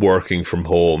working from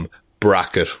home,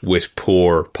 bracket with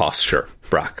poor posture,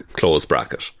 close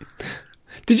bracket.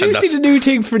 Did you see the new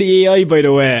thing for the AI, by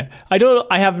the way? I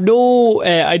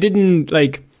didn't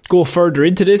go further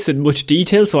into this in much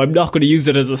detail, so I'm not going to use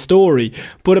it as a story.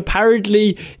 But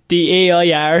apparently the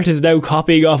AI art is now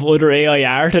copying off other AI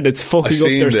art, and it's fucking up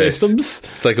their systems.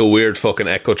 It's like a weird fucking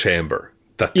echo chamber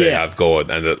that they have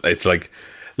going, and it's like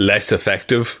less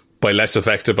effective. By less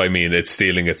effective, I mean it's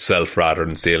stealing itself rather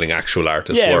than stealing actual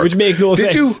artists' work. Which makes no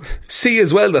sense. Did you see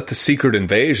as well that The Secret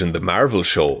Invasion, the Marvel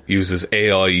show, uses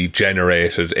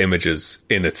AI-generated images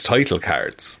in its title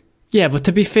cards? Yeah, but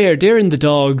to be fair, they're in the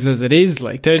dogs as it is.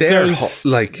 They're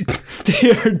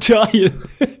dying.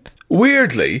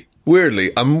 Weirdly,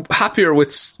 I'm happier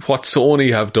with what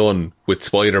Sony have done with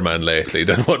Spider-Man lately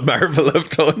than what Marvel have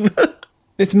done.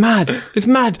 It's mad.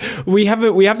 We have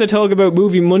to talk about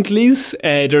movie monthlies.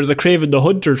 There's a Kraven the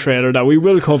Hunter trailer that we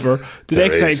will cover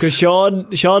next time, because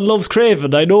Sean loves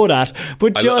Kraven. I know that.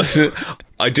 But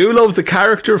I do love the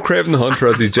character of Kraven the Hunter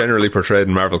as he's generally portrayed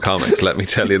in Marvel Comics, let me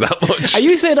tell you that much. Are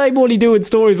you saying I'm only doing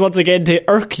stories once again to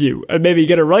irk you and maybe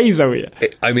get a rise out of you?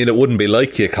 I mean, it wouldn't be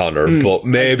like you, Connor, but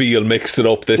maybe you'll mix it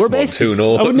up this month, who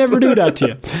knows? I would never do that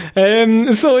to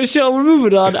you. So, Sean, we're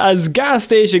moving on. As gas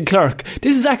station clerk,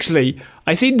 this is actually,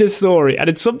 I seen this story, and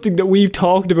it's something that we've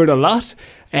talked about a lot.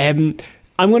 I'm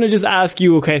going to just ask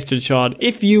you a question, Sean.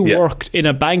 If you worked in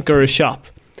a bank or a shop,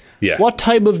 what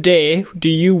time of day do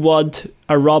you want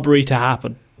a robbery to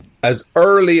happen? As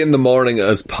early in the morning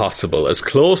as possible, as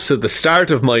close to the start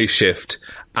of my shift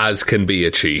as can be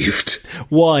achieved.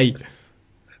 Why?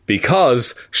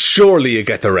 Because surely you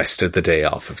get the rest of the day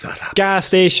off if that happens. Gas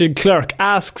station clerk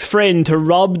asks friend to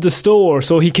rob the store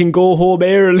so he can go home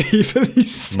early.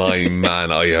 My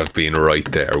man, I have been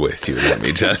right there with you, let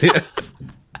me tell you.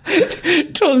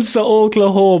 Tulsa,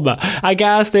 Oklahoma. A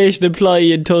gas station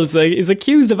employee in Tulsa is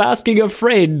accused of asking a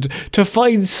friend to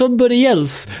find somebody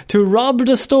else to rob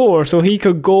the store so he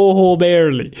could go home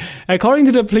early. According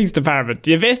to the police department,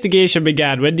 the investigation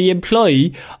began when the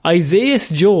employee, Isaiah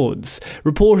Jones,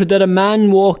 reported that a man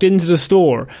walked into the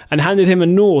store and handed him a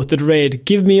note that read,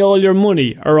 "Give me all your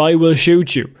money or I will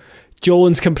shoot you."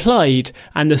 Jones complied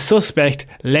and the suspect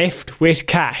left with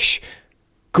cash.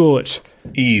 Good.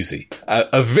 Easy.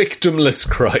 A victimless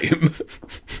crime.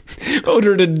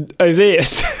 Other than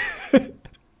Isaiah's.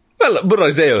 Well, but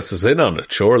Isaiah's is in on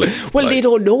it, surely. Well, they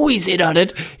don't know he's in on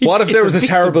it. What if there was a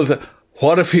terrible...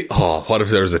 What if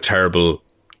there was a terrible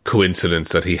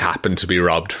coincidence that he happened to be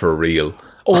robbed for real?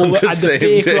 Oh, and the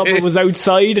fake robber was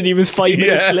outside and he was 5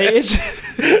 minutes late.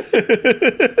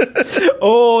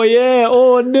 Oh yeah,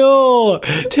 oh no,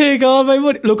 take all my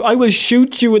money. Look, I will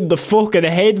shoot you in the fucking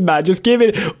head, man. Just give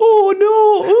it. Oh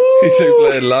no.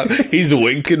 Ooh. He's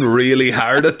winking really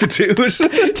hard at the dude.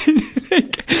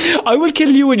 I will kill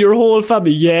you and your whole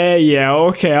family. Yeah,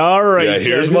 okay, alright. Yeah,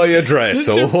 here's my address.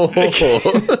 So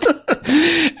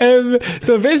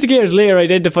investigators later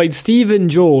identified Stephen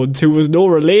Jones, who was no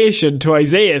relation to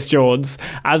Isaiah Jones,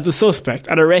 as the suspect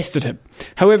and arrested him.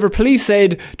 However, police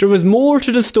said there was more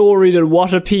to the story than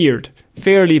what appeared.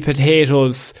 Fairly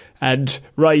potatoes and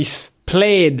rice.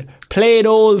 Plain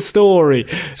old story.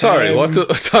 Sorry,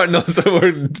 so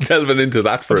we're delving into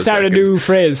that for a second. Start a new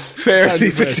phrase.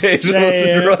 Fairly potatoes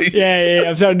and rice. Yeah,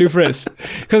 I'm starting a new phrase.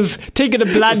 Because think of the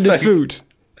blandest food.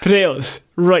 Potatoes,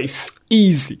 rice,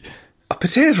 easy.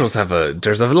 Potatoes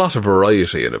there's a lot of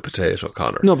variety in a potato,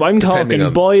 Connor. No, but I'm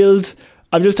talking boiled.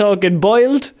 I'm just talking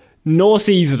boiled, no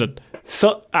seasoning.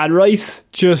 And rice,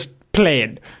 just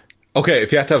plain. Okay,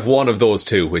 if you had to have one of those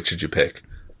two, which would you pick?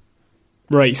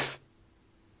 Rice.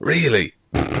 Really?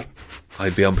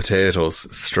 I'd be on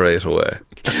potatoes straight away.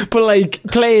 But like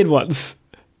plain ones.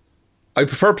 I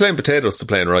prefer plain potatoes to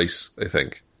plain rice, I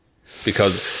think.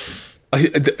 Because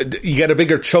you get a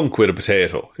bigger chunk with a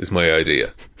potato, is my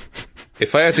idea.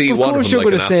 If I had to eat one of them, of course you're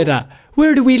going to say that.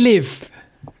 Where do we live?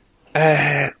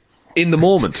 In the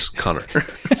moment, Connor.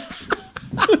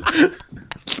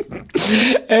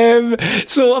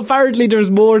 So apparently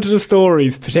there's more to the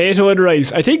stories. Potato and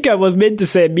rice. I think I was meant to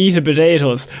say meat and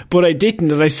potatoes, but I didn't,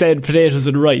 and I said potatoes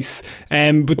and rice.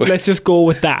 But let's just go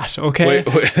with that, okay?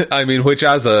 I mean, which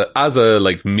as a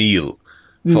like meal,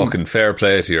 fucking fair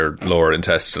play to your lower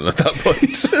intestine at that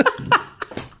point.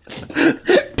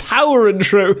 Powering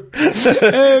through.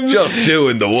 Just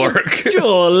doing the work.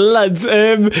 Oh, lads.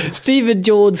 Stephen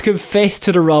Jones confessed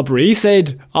to the robbery. He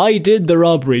said, I did the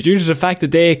robbery due to the fact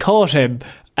that they caught him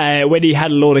when he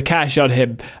had a load of cash on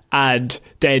him, and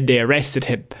then they arrested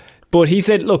him. But he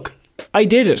said, look, I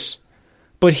did it.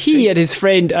 But he and his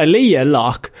friend Aaliyah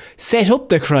Locke set up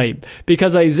the crime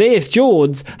because Isaiah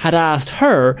Jones had asked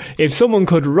her if someone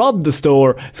could rob the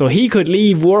store so he could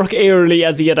leave work early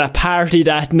as he had a party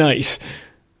that night.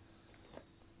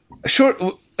 Sure.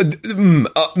 Did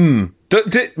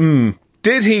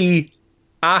he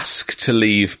ask to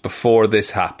leave before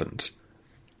this happened?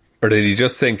 Or did he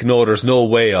just think, no, there's no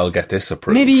way I'll get this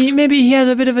approved? Maybe he has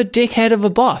a bit of a dickhead of a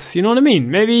boss, you know what I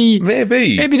mean? Maybe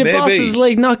the boss is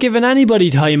like not giving anybody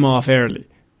time off early.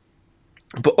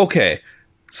 But okay,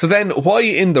 so then why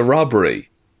in the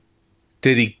robbery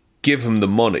did he give him the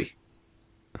money?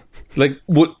 Like,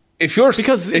 if you're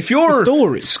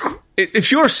scripting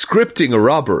a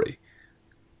robbery,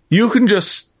 you can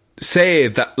just say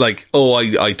that, like, oh,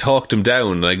 I talked him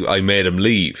down, I made him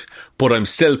leave, but I'm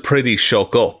still pretty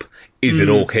shook up. Is it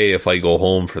okay if I go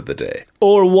home for the day?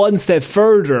 Or one step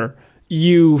further,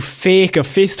 you fake a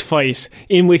fist fight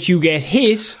in which you get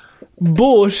hit,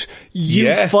 but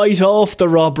you fight off the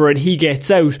robber and he gets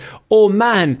out. Oh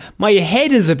man, my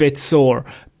head is a bit sore.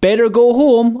 Better go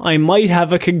home, I might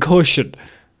have a concussion.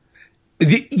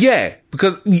 Yeah,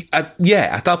 because at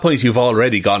that point you've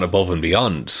already gone above and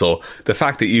beyond. So the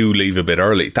fact that you leave a bit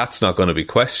early, that's not going to be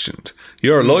questioned.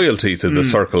 Your loyalty to the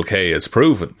Circle K is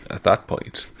proven at that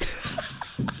point.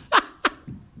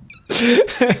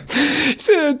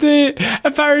 So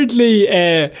apparently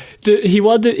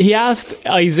he asked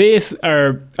Isaiah's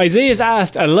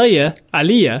asked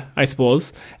Aaliyah, I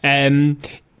suppose,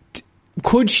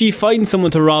 could she find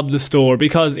someone to rob the store,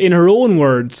 because in her own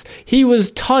words he was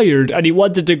tired and he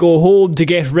wanted to go home to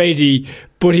get ready,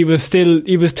 but he was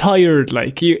tired,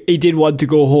 like he did want to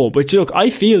go home. But look, I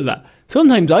feel that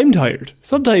sometimes I'm tired,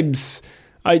 sometimes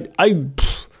I'm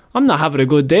not having a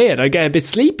good day and I get a bit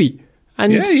sleepy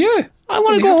and I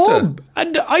want to go home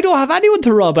and I don't have anyone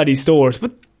to rob any stores.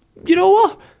 But you know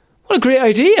what a great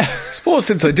idea. I suppose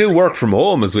since I do work from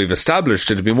home, as we've established,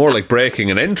 it'd be more like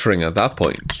breaking and entering at that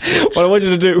point. What I want you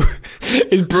to do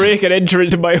is break and enter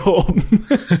into my home.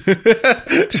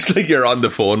 Just like you're on the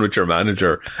phone with your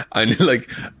manager and like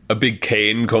a big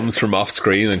cane comes from off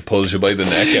screen and pulls you by the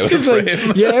neck out of frame.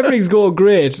 Like, yeah, everything's going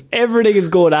great. Everything is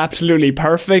going absolutely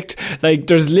perfect. Like,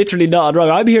 there's literally nothing wrong.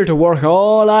 I'm here to work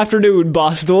all afternoon,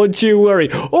 boss. Don't you worry.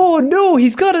 Oh no,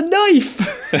 he's got a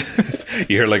knife.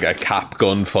 You hear like a cap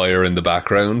gun fire in the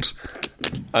background,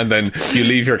 and then you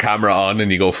leave your camera on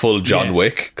and you go full John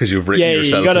Wick because you've written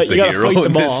yourself as the hero. You gotta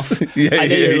fight them off.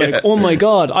 And then you're like, oh my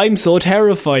god, I'm so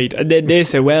terrified. And then they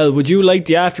say, well, would you like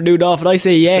the afternoon off? And I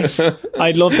say, yes,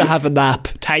 I'd love to have a nap.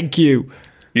 Thank you.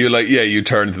 You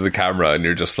turn to the camera and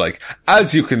you're just like,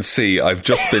 as you can see, I've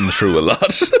just been through a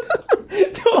lot.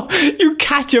 You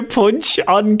catch a punch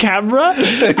on camera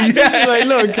and you're like,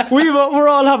 look, we're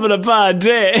all having a bad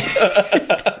day.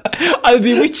 I'll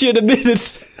be with you in a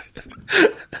minute.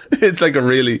 It's like a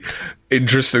really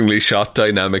interestingly shot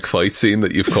dynamic fight scene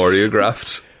that you've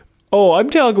choreographed. Oh, I'm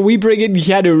talking, we bring in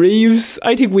Keanu Reeves.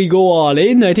 I think we go all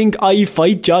in. I think I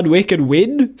fight John Wick and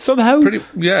win somehow.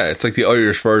 It's like the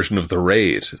Irish version of The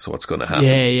Raid is what's going to happen.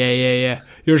 Yeah.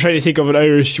 You're trying to think of an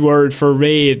Irish word for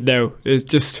raid now. It's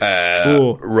just...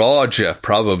 Raja,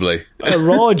 probably.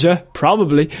 Raja,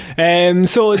 probably.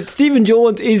 So Stephen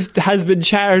Jones has been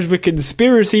charged with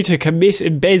conspiracy to commit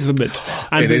embezzlement.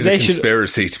 And it is a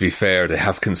conspiracy, to be fair. They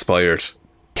have conspired.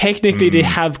 Technically, they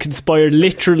have conspired,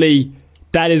 literally...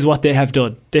 That is what they have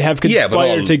done. They have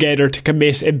conspired together to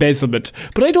commit embezzlement.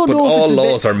 But I don't know if all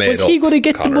laws are made up. Was he going to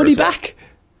get the money back?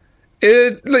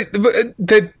 He'd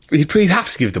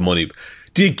have to give the money.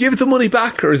 Do you give the money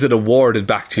back, or is it awarded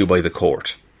back to you by the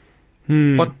court?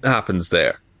 What happens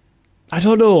there? I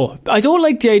don't know. I don't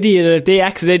like the idea that if they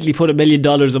accidentally put $1 million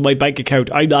on my bank account,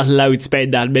 I'm not allowed to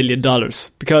spend that $1 million,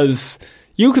 because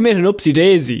you commit an upsy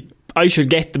daisy. I should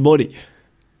get the money.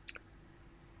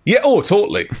 Yeah, oh,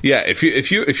 totally. Yeah, if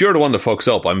you're the one that fucks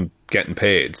up, I'm getting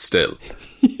paid still.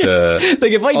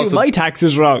 Like if I do my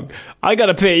taxes wrong, I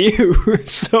gotta pay you.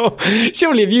 So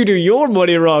surely if you do your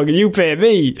money wrong and you pay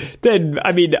me, then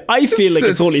I mean I feel like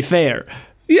it's only fair.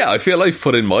 Yeah, I feel I've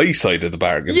put in my side of the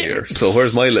bargain here. So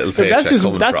where's my little paycheck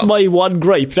coming that's from? my one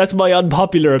gripe. That's my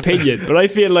unpopular opinion. But I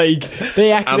feel like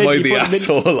they accidentally Am I the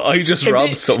asshole? I just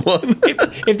robbed someone.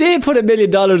 If they put $1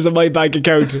 million in my bank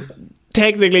account,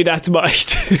 technically that's mine.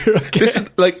 Okay. This is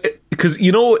like, because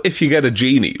you know, if you get a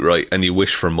genie, right, and you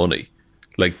wish for money,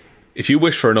 like if you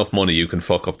wish for enough money, you can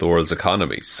fuck up the world's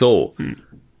economy. So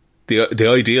the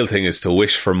ideal thing is to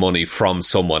wish for money from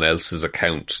someone else's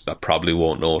account that probably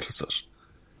won't notice it.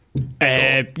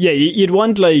 Yeah, you'd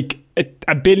want like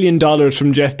 $1 billion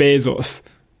from Jeff Bezos.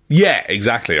 Yeah,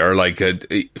 exactly. Or like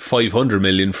 500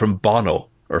 million from Bono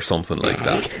or something like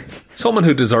that. Someone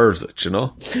who deserves it, you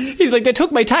know? He's like, they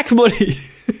took my tax money.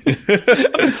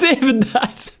 I've been saving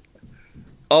that.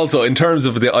 Also, in terms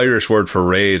of the Irish word for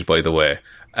raid, by the way,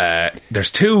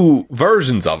 there's two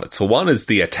versions of it. So one is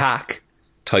the attack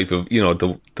type of, you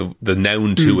know, the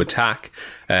noun to attack,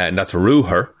 and that's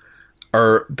ruher.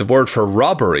 Or the word for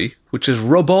robbery, which is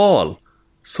ruball.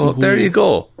 So there you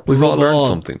go. We've all learned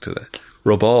something today.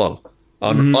 Ruball.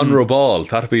 On ruball.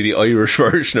 That'd be the Irish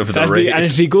version of the raid. And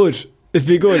it'd be good. It'd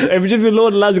be good. If just a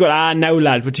load of lads going, now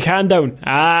lad, put your can down.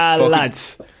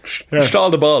 Lads. Stall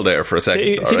the ball there for a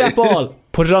second. See that ball?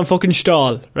 Put it on fucking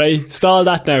stall, right? Stall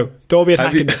that now. Don't be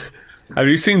attacking it. Have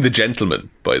you seen The Gentleman,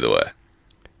 by the way?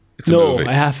 It's a movie. No,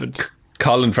 I haven't.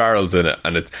 Colin Farrell's in it,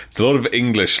 and it's a lot of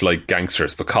English like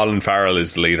gangsters, but Colin Farrell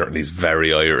is the leader and he's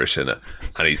very Irish in it,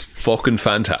 and he's fucking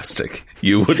fantastic.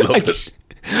 You would love it.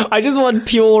 I just want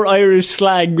pure Irish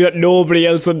slang that nobody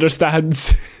else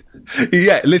understands.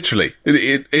 Yeah, literally.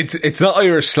 It's not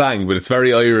Irish slang, but it's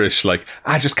very Irish, like,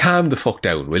 just calm the fuck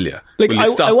down, will you? Like, will you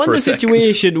stop I want for a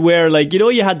situation where, like, you know,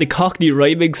 you had the Cockney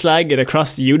rhyming slang in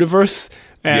Across the Universe,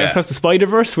 Across the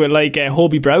Spider-Verse with, like,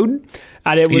 Hobie Brown,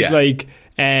 and it was, like,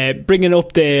 bringing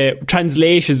up the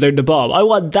translations out the bomb. I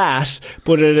want that,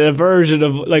 but in a version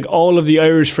of like all of the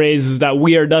Irish phrases that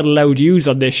we are not allowed to use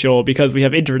on this show because we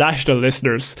have international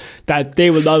listeners that they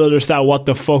will not understand what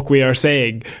the fuck we are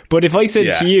saying. But if I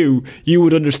said to you, you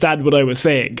would understand what I was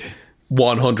saying.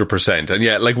 100%. And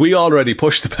yeah, like we already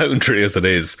pushed the boundary as it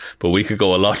is, but we could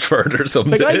go a lot further some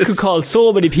days. Like I could call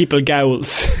so many people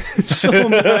gowls.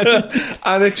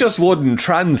 And it just wouldn't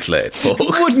translate, folks. It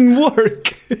wouldn't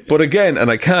work. But again,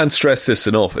 and I can't stress this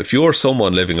enough, if you're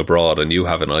someone living abroad and you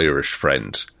have an Irish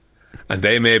friend and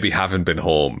they maybe haven't been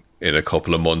home in a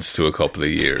couple of months to a couple of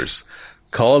years,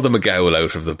 call them a gowl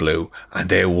out of the blue and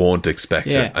they won't expect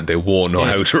it and they won't know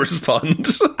how to respond.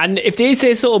 And if they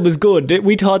say something is good,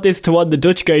 we taught this to one of the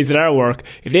Dutch guys at our work,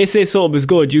 if they say something is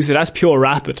good, you say that's pure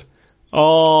rapid.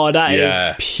 Oh, that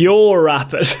is pure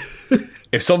rapid.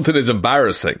 If something is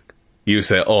embarrassing, you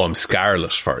say, oh, I'm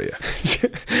scarlet for you.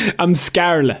 I'm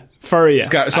scarlet for you.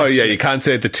 Sorry, you can't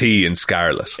say the T in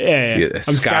scarlet. Yeah. I'm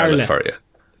scarlet for you.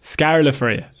 Scarlet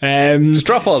for you. Just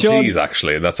drop all T's,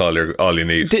 actually, and that's all you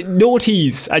need. No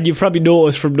T's, and you've probably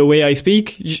noticed from the way I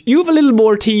speak, you have a little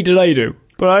more T than I do,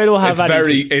 but I don't have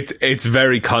any. It's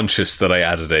very conscious that I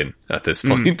added in at this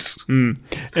point.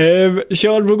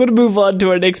 Sean, we're going to move on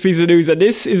to our next piece of news, and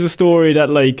this is a story that,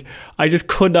 like, I just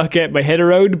could not get my head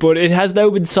around, but it has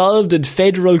now been solved in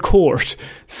federal court.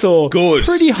 So, good.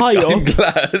 Pretty high up. I'm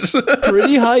glad.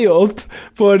 Pretty high up,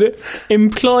 but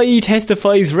employee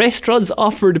testifies restaurants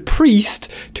offered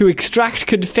priest to extract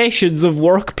confessions of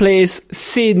workplace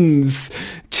sins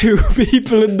to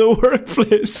people in the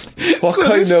workplace. What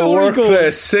kind of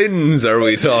workplace sins are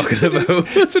we talking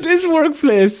about? So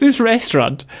this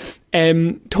restaurant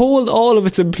told all of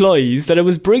its employees that it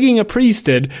was bringing a priest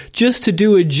in just to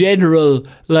do a general,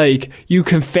 like, you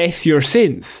confess your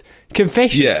sins.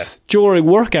 Confessions during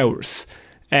work hours.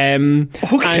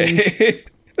 Okay.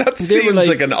 That seems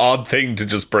like an odd thing to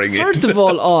just bring in. First of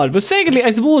all, odd. But secondly,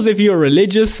 I suppose if you're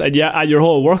religious and your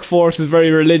whole workforce is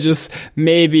very religious,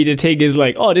 maybe the thing is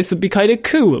like, oh, this would be kind of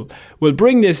cool. We'll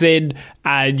bring this in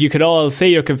and you can all say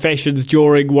your confessions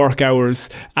during work hours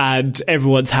and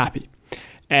everyone's happy.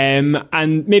 And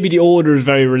maybe the owner is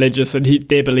very religious and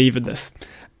they believe in this.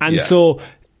 And so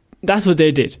that's what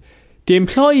they did. The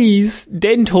employees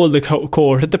then told the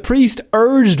court that the priest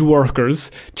urged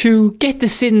workers to get the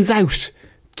sins out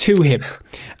to him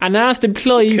and asked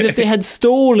employees if they had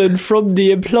stolen from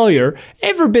the employer,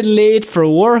 ever been late for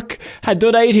work, had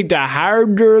done anything to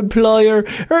harm their employer,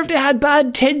 or if they had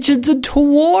bad tensions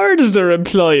towards their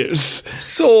employers.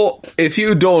 So, if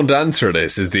you don't answer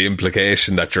this, is the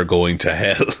implication that you're going to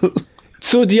hell?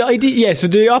 So the idea, so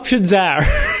the options are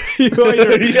you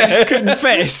either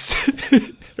confess,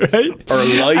 right, or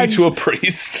lie to a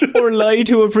priest, or lie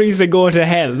to a priest and go to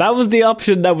hell. That was the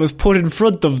option that was put in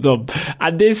front of them.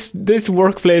 And this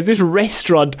workplace, this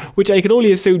restaurant, which I can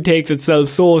only assume takes itself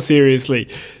so seriously.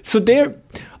 So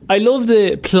I love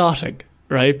the plotting,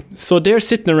 right? So they're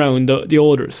sitting around the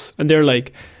owners, and they're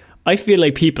like, I feel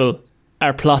like people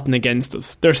are plotting against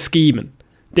us. They're scheming.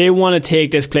 They want to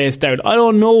take this place down. I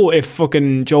don't know if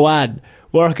fucking Joanne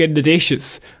working the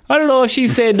dishes, I don't know if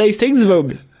she's saying nice things about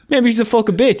me. Maybe she's a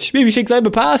fucking bitch. Maybe she thinks I'm a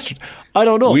bastard. I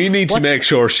don't know. We need to make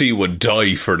sure she would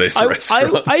die for this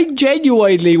restaurant. I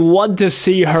genuinely want to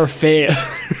see her fail.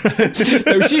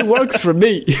 Now, she works for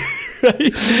me,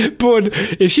 right? But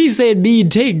if she's saying mean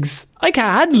things, I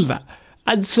can't handle that.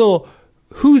 And so,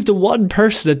 who's the one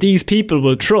person that these people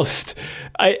will trust?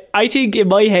 I think in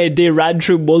my head they ran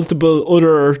through multiple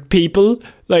other people.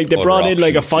 Like they brought in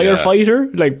like a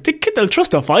firefighter. Yeah. Like they'll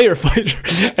trust a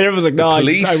firefighter. And everyone's like, no,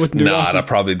 police, I wouldn't do that.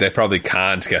 They probably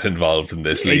can't get involved in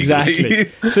this legally. Exactly.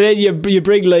 So then you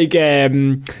bring like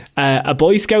a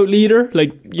Boy Scout leader.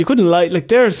 Like you couldn't lie. Like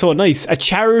they're so nice. A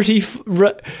charity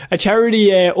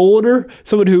owner,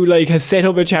 someone who like has set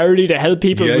up a charity to help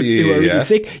people who are really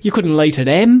sick. You couldn't lie to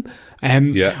them.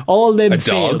 All them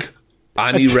failed. Dog.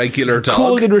 Any regular dog.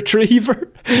 Golden retriever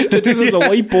that just has a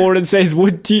whiteboard and says,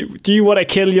 do you want to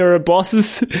kill your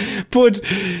bosses? But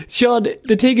Sean,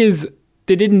 the thing is,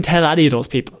 they didn't tell any of those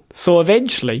people. So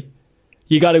eventually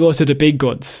you got to go to the big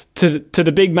guns, to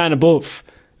the big man above,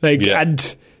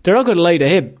 and they're not going to lie to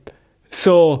him.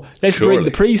 So let's bring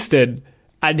the priest in,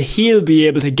 and he'll be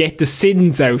able to get the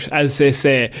sins out, as they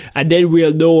say, and then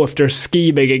we'll know if they're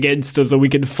scheming against us, and we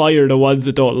can fire the ones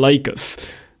that don't like us.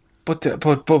 But if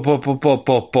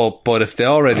they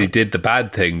already did the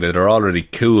bad thing, then they're already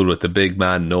cool with the big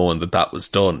man knowing that was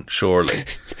done, surely.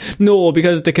 No,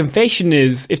 because the confession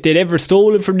is, if they'd ever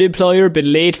stolen from the employer,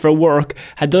 been late for work,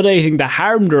 had done anything that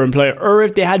harmed their employer, or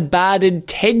if they had bad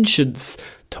intentions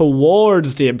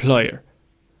towards the employer.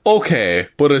 Okay,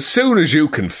 but as soon as you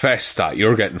confess that,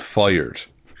 you're getting fired.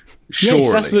 Surely.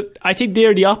 Yes, I think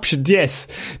they're the options, yes.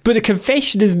 But a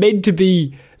confession is meant to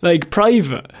be, like,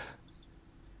 private.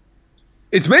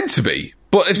 It's meant to be,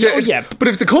 but if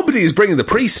the company is bringing the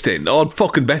priest in, all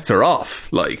fucking bets are off.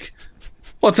 Like,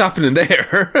 what's happening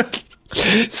there?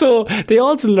 So they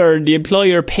also learned the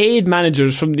employer paid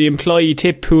managers from the employee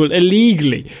tip pool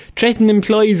illegally, threatened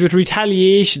employees with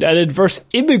retaliation and adverse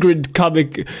immigrant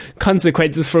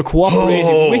consequences for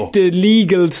cooperating with the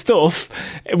legal stuff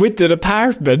with the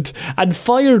department, and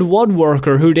fired one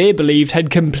worker who they believed had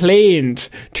complained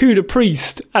to the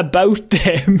priest about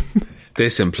them.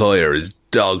 This employer is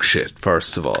dog shit,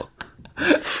 first of all.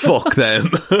 Fuck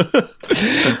them.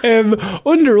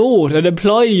 Under oath, an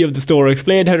employee of the store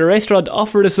explained how the restaurant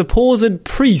offered a supposed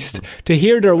priest to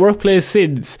hear their workplace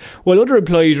sins, while other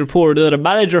employees reported that a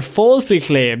manager falsely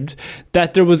claimed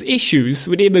that there was issues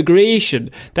with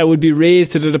immigration that would be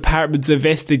raised to the department's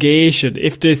investigation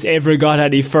if this ever got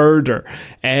any further.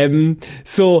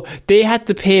 So they had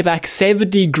to pay back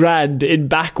 70 grand in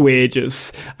back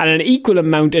wages and an equal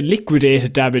amount in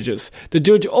liquidated damages. The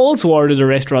judge also ordered the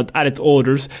restaurant and its owners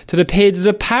to pay the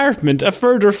department a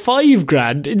further 5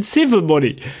 grand in civil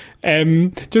money,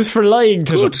 just for lying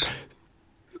to them.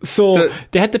 So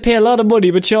they had to pay a lot of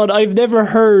money. But Sean, I've never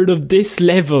heard of this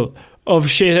level of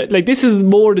shit. Like, this is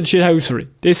more than shithousery.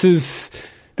 This is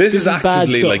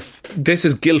actively like, this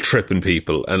is guilt tripping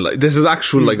people, and like, this is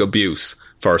actual like abuse.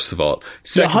 First of all,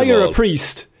 second hire a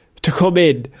priest to come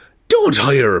in. Don't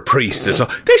hire a priest at all.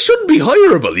 They shouldn't be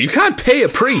hireable. You can't pay a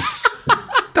priest.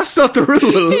 That's not the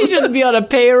rule. He shouldn't be on a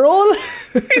payroll.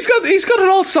 He's got it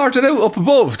all sorted out up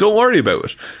above. Don't worry about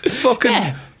it. It's fucking.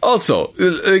 Yeah. Also,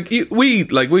 we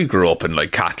grew up in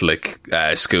like Catholic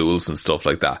schools and stuff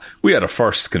like that. We had a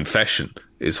first confession,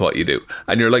 is what you do,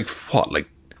 and you're like, what, like?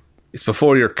 It's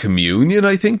before your communion,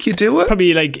 I think you do it.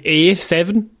 Probably like 8,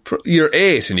 7. You're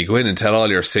 8 and you go in and tell all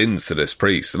your sins to this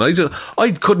priest. And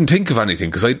I couldn't think of anything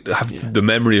because I have the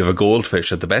memory of a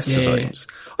goldfish at the best of times.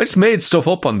 I just made stuff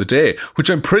up on the day, which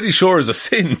I'm pretty sure is a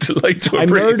sin to lie to a priest. I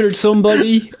murdered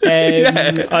somebody.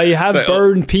 I have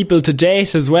burned people to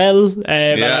death as well.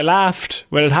 And I laughed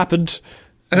when it happened.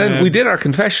 And then we did our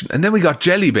confession, and then we got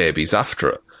jelly babies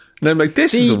after it. And I'm like,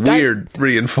 this is a weird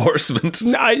reinforcement.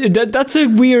 That's a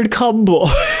weird combo.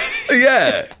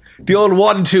 Yeah. The old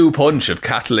 1-2 punch of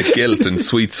Catholic guilt and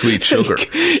sweet sugar.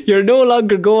 You're no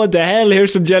longer going to hell.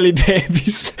 Here's some jelly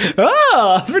babies.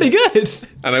 Ah, pretty good.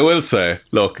 And I will say,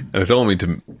 look, and I don't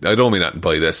mean that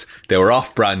by this, they were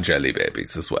off-brand jelly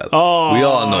babies as well. Oh, we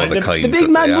all know the kinds. The big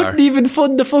man wouldn't even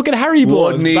fund the fucking Haribo.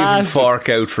 Wouldn't even fork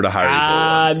out for the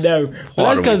Haribo ones. No. Well,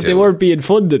 that's because they weren't being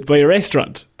funded by a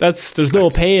restaurant. There's no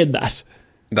pay in that.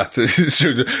 That's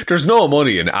true. There's no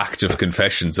money in active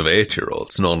confessions of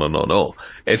 8-year-olds. No.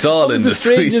 It's all in the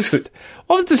sweet.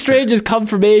 What was the strangest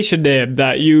confirmation name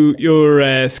that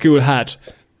your school had?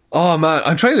 Oh man,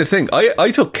 I'm trying to think.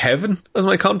 I took Kevin as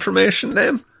my confirmation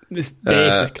name. It's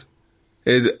basic.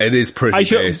 It is pretty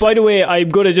basic. By the way, I'm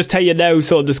going to just tell you now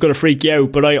something that's going to freak you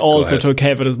out, but I also took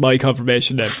Kevin as my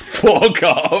confirmation name. Fuck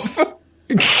off.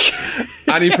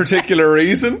 Any particular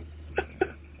reason?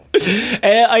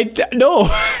 No.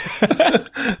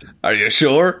 Are you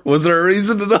sure? Was there a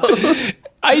reason at all?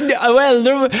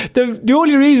 The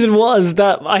only reason was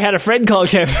that I had a friend called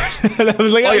Kevin. And I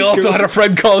was like, I also had a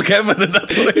friend called Kevin, and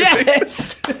that's what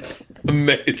yes.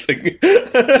 Amazing.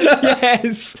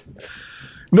 Yes.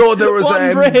 No, there was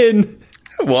one brain.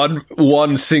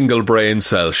 One single brain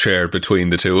cell shared between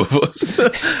the two of us.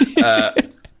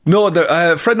 No,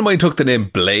 a friend of mine took the name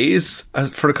Blaze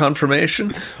for the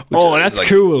confirmation. Oh, that's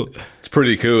cool. It's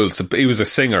pretty cool. So he was a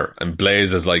singer, and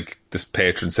Blaze is like this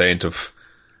patron saint of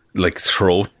like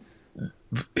throat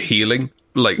healing.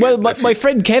 Like, well, my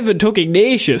friend Kevin took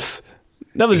Ignatius.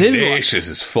 That was his one. Ignatius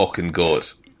is fucking good.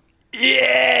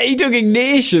 Yeah, he took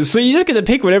Ignatius. So you just get to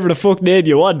pick whatever the fuck name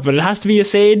you want, but it has to be a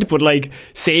saint. But like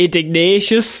Saint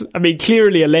Ignatius, I mean,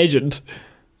 clearly a legend.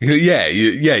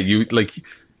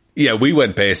 Yeah, we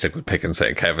went basic with picking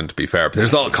St. Kevin, to be fair, but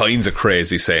there's all kinds of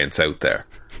crazy saints out there.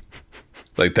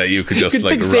 Like that you could just you could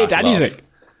like Saint anything.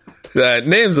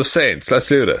 Names of saints, let's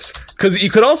do this. Because you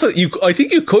could also, I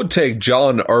think you could take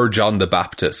John or John the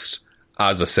Baptist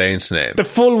as a saint name. The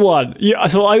full one. Yeah,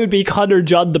 so I would be Connor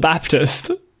John the Baptist.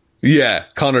 Yeah,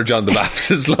 Connor John the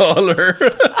Baptist Lawler.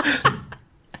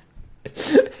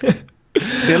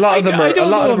 See, a lot of them are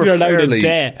fairly...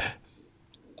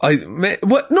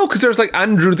 No, because there's like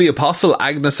Andrew the Apostle,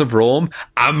 Agnes of Rome,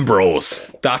 Ambrose.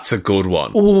 That's a good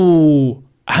one. Ooh,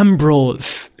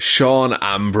 Ambrose. Sean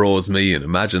Ambrose Meehan.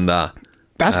 Imagine that.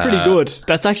 That's pretty good.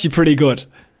 That's actually pretty good.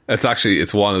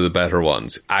 It's one of the better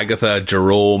ones. Agatha,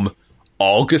 Jerome,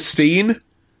 Augustine,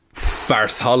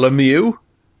 Bartholomew.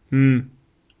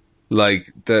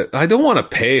 Like I don't want to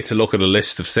pay to look at a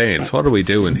list of saints. What are we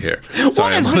doing here?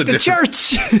 What is with the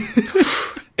church?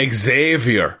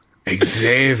 Xavier's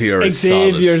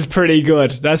pretty good.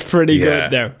 That's pretty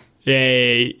good now.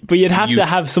 Yay. But you'd have to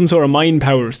have some sort of mind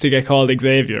powers to get called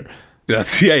Xavier.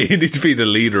 You need to be the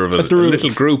leader of a little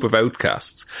group of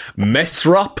outcasts.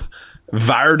 Mesrop,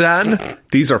 Vardan.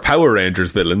 These are Power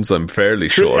Rangers villains, I'm fairly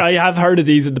sure. I have heard of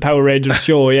these in the Power Rangers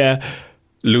show, yeah.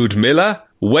 Ludmilla,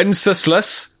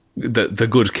 Wenceslas, the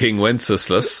good King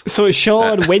Wenceslas. So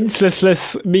Sean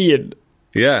Wenceslas Meehan.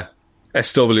 Yeah.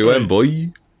 SWM,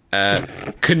 boy.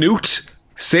 Canute,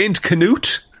 Saint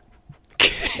Canute.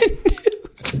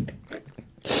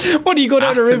 What do you go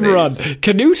down the river on?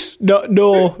 Canute? No,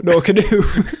 canoe.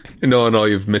 No,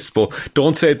 you've misspoke.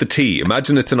 Don't say the T.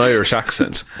 Imagine it's an Irish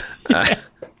accent.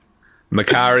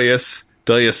 Macarius,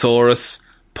 Diosaurus,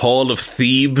 Paul of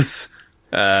Thebes.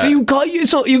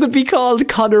 So you could be called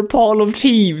Connor Paul of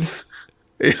Thebes.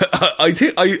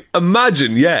 I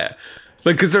imagine, yeah.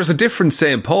 Like, because there's a different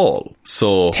St. Paul,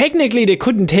 so... Technically, they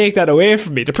couldn't take that away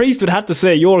from me. The priest would have to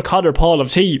say, you're Connor Paul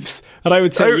of Thebes. And I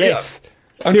would say, yes.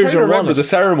 I'm trying to remember the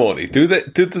ceremony.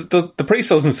 The priest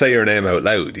doesn't say your name out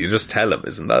loud. You just tell him,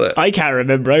 isn't that it? I can't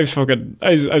remember. I was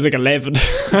like 11.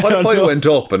 What if I went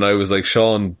up and I was like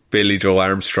Sean Billy Joe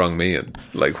Armstrong Meehan?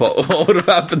 Like, what would have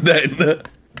happened then?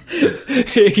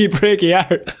 You break your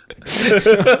heart.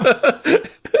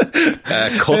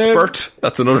 Cuthbert,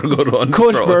 that's another good one.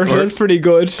 Cuthbert, that's pretty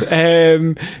good.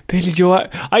 Billy Joe,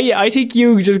 I think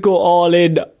you just go all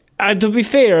in. And to be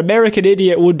fair, American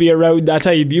Idiot would be around that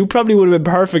time. You probably would have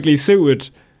been perfectly suited.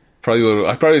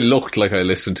 I probably looked like I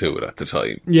listened to it at the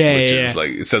time. Which is like,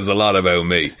 it says a lot about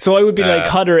me. So I would be like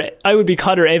Connor. I would be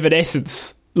Connor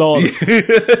Evanescence. Lol.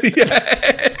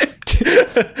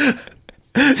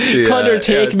 Connor,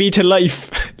 take me to life.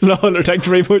 Lol. Thanks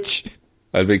very much.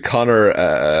 I'd be Connor.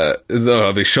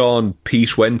 I'd be Sean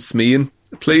Pete Wentz Meehan,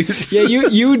 please. Yeah,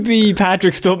 you'd be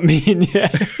Patrick Stump Meehan. Yeah.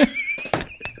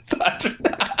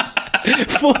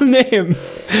 Full name.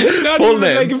 Not full even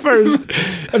name. Like first.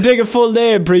 I'm taking full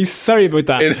name, Priest. Sorry about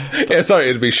that.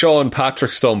 It'd be Sean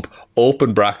Patrick Stump,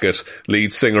 open bracket,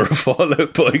 lead singer of Fall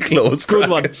Out Boy, close Good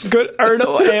bracket. one. Good. Or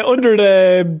no, under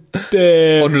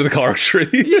the Under the car tree.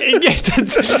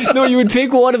 No, you would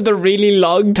pick one of the really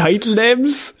long title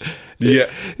names.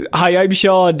 Yeah. Hi, I'm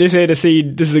Sean. This ain't a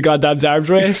scene. This is a goddamn arms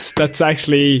race. That's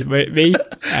actually me.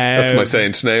 That's my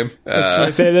saint name. That's my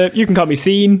saint. You can call me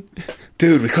Scene.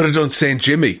 Dude, we could have done Saint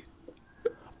Jimmy.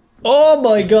 Oh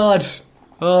my god.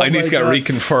 I need to get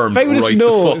reconfirmed. If I would just right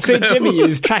know, the fuck Saint now. Jimmy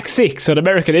is track 6 on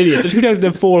American Idiot, the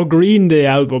 2004 Green Day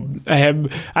album. And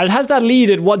it has that lead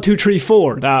in 1, 2, 3,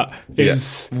 4. That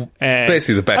is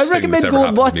basically the best I thing recommend that's ever go and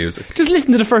happened watch. to music. Just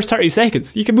listen to the first 30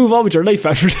 seconds. You can move on with your life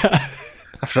after that.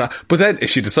 But then,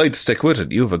 if you decide to stick with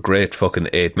it, you have a great fucking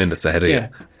 8 minutes ahead of you.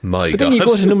 My But God. then you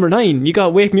go to number 9. You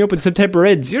got Wake Me Up When September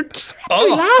Ends. You're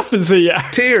laughing, so yeah.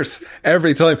 Tears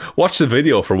every time. Watch the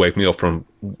video for Wake Me Up from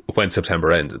When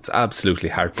September Ends. It's absolutely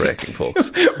heartbreaking,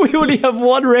 folks. We only have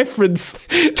one reference,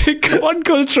 one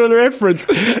cultural reference,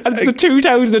 and it's the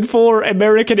 2004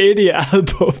 American Idiot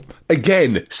album.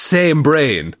 Again, same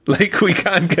brain. Like, we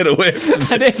can't get away from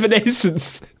And this.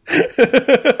 Evanescence.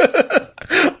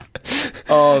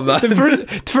 Oh, man.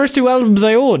 The first 2 albums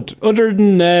I owned, other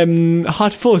than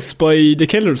Hot Fuss by The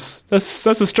Killers. That's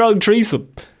a strong threesome.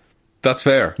 That's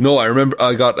fair. No, I remember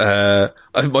I got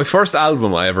my first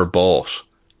album I ever bought,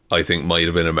 I think might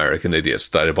have been American Idiot,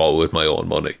 that I bought with my own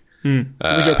money.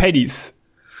 With your pennies.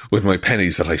 With my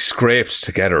pennies that I scraped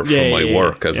together from my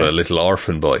work as a little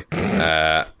orphan boy.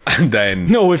 And then...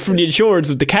 No, from the insurance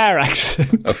of the car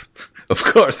accident. Of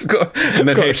course. And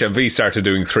then course. HMV started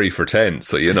doing 3 for 10,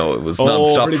 so, you know, it was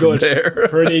non-stop from there.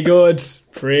 Pretty good.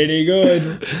 Sean,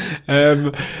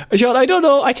 I don't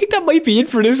know. I think that might be it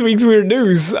for this week's Weird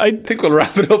News. I think we'll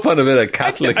wrap it up on a bit of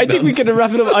Catholic I think we can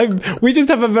wrap it up. We just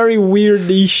have a very weird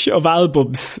niche of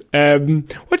albums.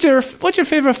 What's your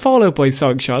favourite Fall Out Boy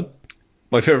song, Sean?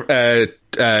 My favourite,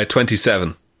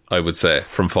 27, I would say,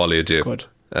 from Folia Dew. Good.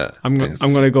 I'm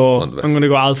gonna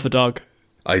go Alpha Dog.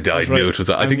 I knew it was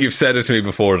that. I think you've said it to me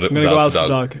before that it was Alpha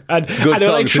Dog. And it's a good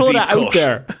song. I It's a throw deep that out cut.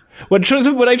 there. When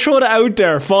I throw that out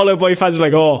there, Fall Out Boy fans are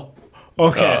like, oh,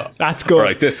 okay, that's good. All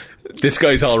right, this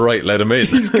guy's all right. Let him in.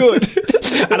 He's good.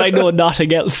 And I know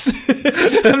nothing else.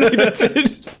 I'm like, that's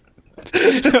it.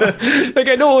 Like,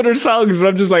 I know other songs, but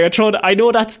I'm just like, I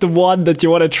know that's the one that you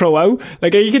want to throw out.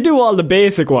 Like, you can do all the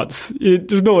basic ones.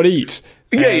 There's no need.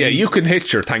 Yeah, you can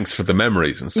hit your thanks for the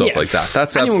memories and stuff Yes. like that.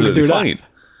 That's Anyone can absolutely do that. fine.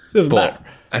 Doesn't But matter.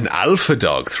 an Alpha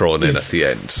Dog thrown in at the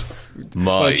end.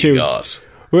 My tune. God.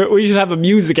 We should have a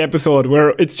music episode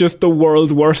where it's just the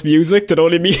world's worst music that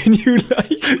only me and you like.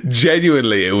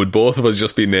 Genuinely, it would both of us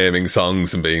just be naming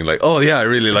songs and being like, oh yeah, I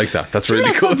really like that. That's really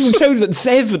That's from good.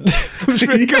 2007. It was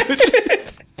really good.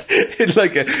 It's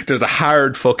like there's a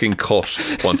hard fucking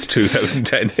cut once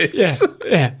 2010 hits.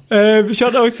 Yeah.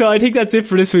 Sean, so I think that's it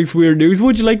for this week's Weird News.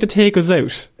 Would you like to take us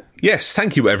out? Yes,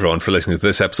 thank you everyone for listening to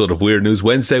this episode of Weird News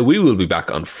Wednesday. We will be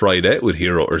back on Friday with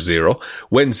Hero or Zero,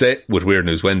 Wednesday with Weird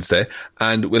News Wednesday,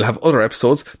 and we'll have other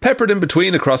episodes peppered in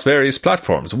between across various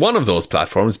platforms. One of those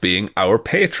platforms being our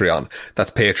Patreon.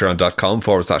 That's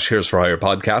patreon.com/Heroes for Hire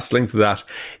podcast. Link to that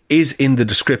is in the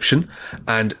description.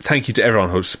 And thank you to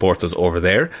everyone who supports us over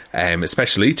there,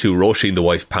 especially to Roisin the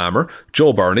Wife Palmer,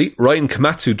 Joe Burney, Ryan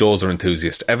Komatsu Dozer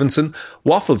Enthusiast Evanson,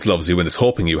 Waffles Loves You and is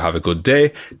hoping you have a good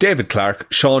day, David Clark,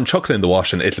 Sean Chuckle in the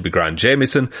Wash and It'll Be Grand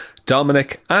Jamieson,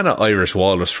 Dominic, Anna Irish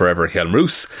Walrus Forever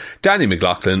Hjelmroos, Danny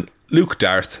McLaughlin, Luke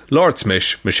Darth, Lord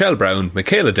Smish, Michelle Brown,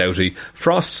 Michaela Doughty,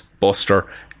 Frost, Buster,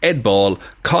 Ed Ball,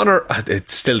 Connor, it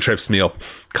still trips me up.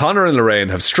 Connor and Lorraine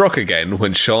have struck again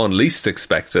when Sean least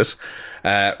expected.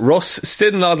 Russ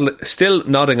still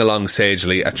nodding along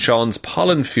sagely at Sean's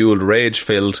pollen-fueled,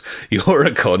 rage-filled "You're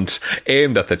a cunt"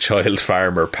 aimed at the child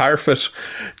farmer Parfit.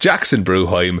 Jackson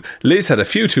Bruheim, Liz had a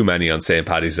few too many on St.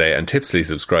 Paddy's Day and tipsily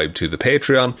subscribed to the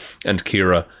Patreon, and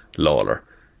Ciara Lawler.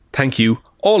 Thank you,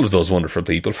 all of those wonderful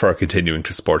people, for continuing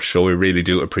to support the show. We really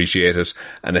do appreciate it,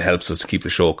 and it helps us to keep the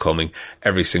show coming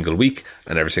every single week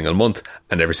and every single month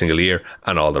and every single year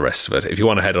and all the rest of it. If you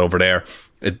want to head over there,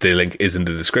 the link is in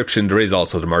the description. There is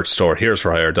also the merch store,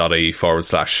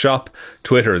 heroesforhire.ie/shop.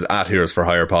 Twitter is at Heroes for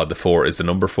Hire Pod. The 4 is the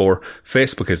number 4.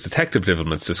 Facebook is Detective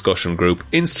Divilment's discussion group.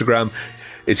 Instagram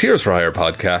is Heroes for Hire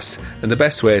Podcast. And the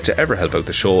best way to ever help out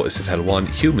the show is to tell one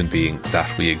human being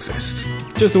that we exist.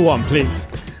 Just the one, please.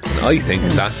 And I think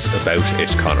that's about it,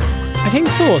 Connor. I think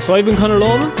so. So I've been Connor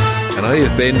Lawler. And I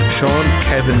have been Sean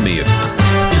Kevin Meehan.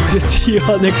 We'll see you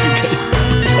all next week, guys.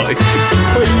 Bye.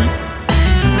 Bye.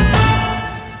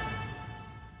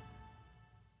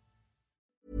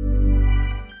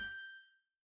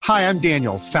 Hi, I'm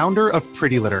Daniel, founder of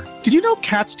Pretty Litter. Did you know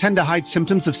cats tend to hide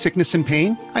symptoms of sickness and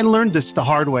pain? I learned this the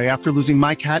hard way after losing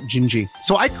my cat, Gingy.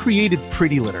 So I created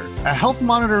Pretty Litter, a health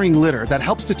monitoring litter that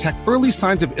helps detect early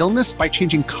signs of illness by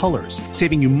changing colors,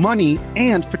 saving you money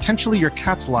and potentially your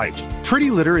cat's life.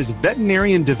 Pretty Litter is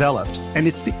veterinarian developed, and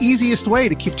it's the easiest way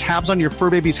to keep tabs on your fur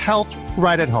baby's health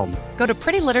right at home. Go to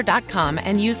prettylitter.com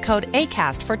and use code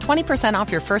ACAST for 20%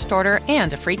 off your first order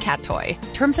and a free cat toy.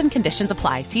 Terms and conditions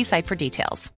apply. See site for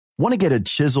details. Want to get a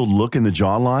chiseled look in the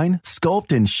jawline?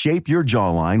 Sculpt and shape your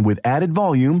jawline with added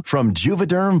volume from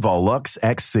Juvederm Volux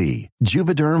XC.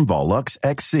 Juvederm Volux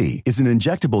XC is an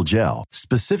injectable gel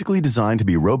specifically designed to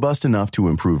be robust enough to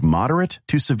improve moderate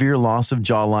to severe loss of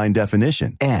jawline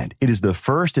definition. And it is the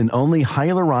first and only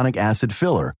hyaluronic acid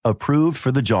filler approved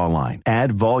for the jawline.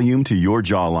 Add volume to your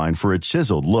jawline for a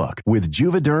chiseled look with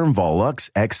Juvederm Volux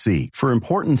XC. For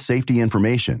important safety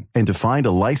information and to find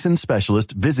a licensed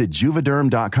specialist, visit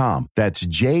Juvederm.com. That's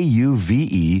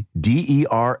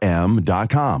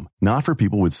Juvederm.com. Not for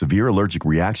people with severe allergic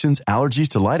reactions, allergies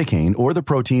to lidocaine, or the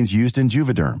proteins used in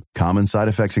Juvederm. Common side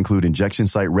effects include injection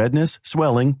site redness,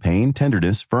 swelling, pain,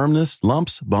 tenderness, firmness,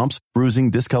 lumps, bumps, bruising,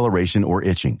 discoloration, or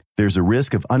itching. There's a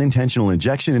risk of unintentional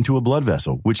injection into a blood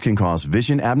vessel, which can cause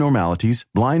vision abnormalities,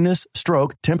 blindness,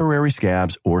 stroke, temporary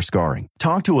scabs, or scarring.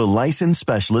 Talk to a licensed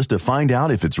specialist to find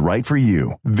out if it's right for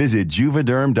you. Visit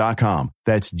Juvederm.com.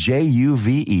 That's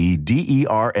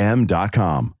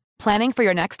Juvederm.com. Planning for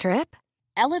your next trip?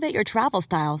 Elevate your travel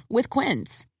style with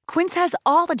Quince. Quince has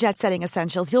all the jet-setting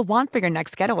essentials you'll want for your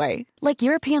next getaway, like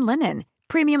European linen,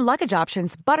 premium luggage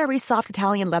options, buttery soft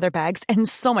Italian leather bags, and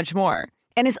so much more.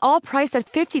 And is all priced at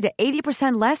 50 to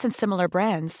 80% less than similar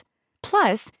brands.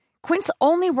 Plus, Quince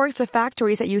only works with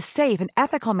factories that use safe and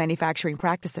ethical manufacturing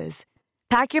practices.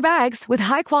 Pack your bags with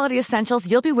high-quality essentials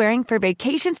you'll be wearing for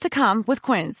vacations to come with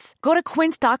Quince. Go to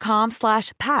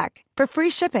quince.com/pack for free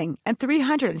shipping and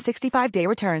 365-day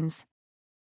returns.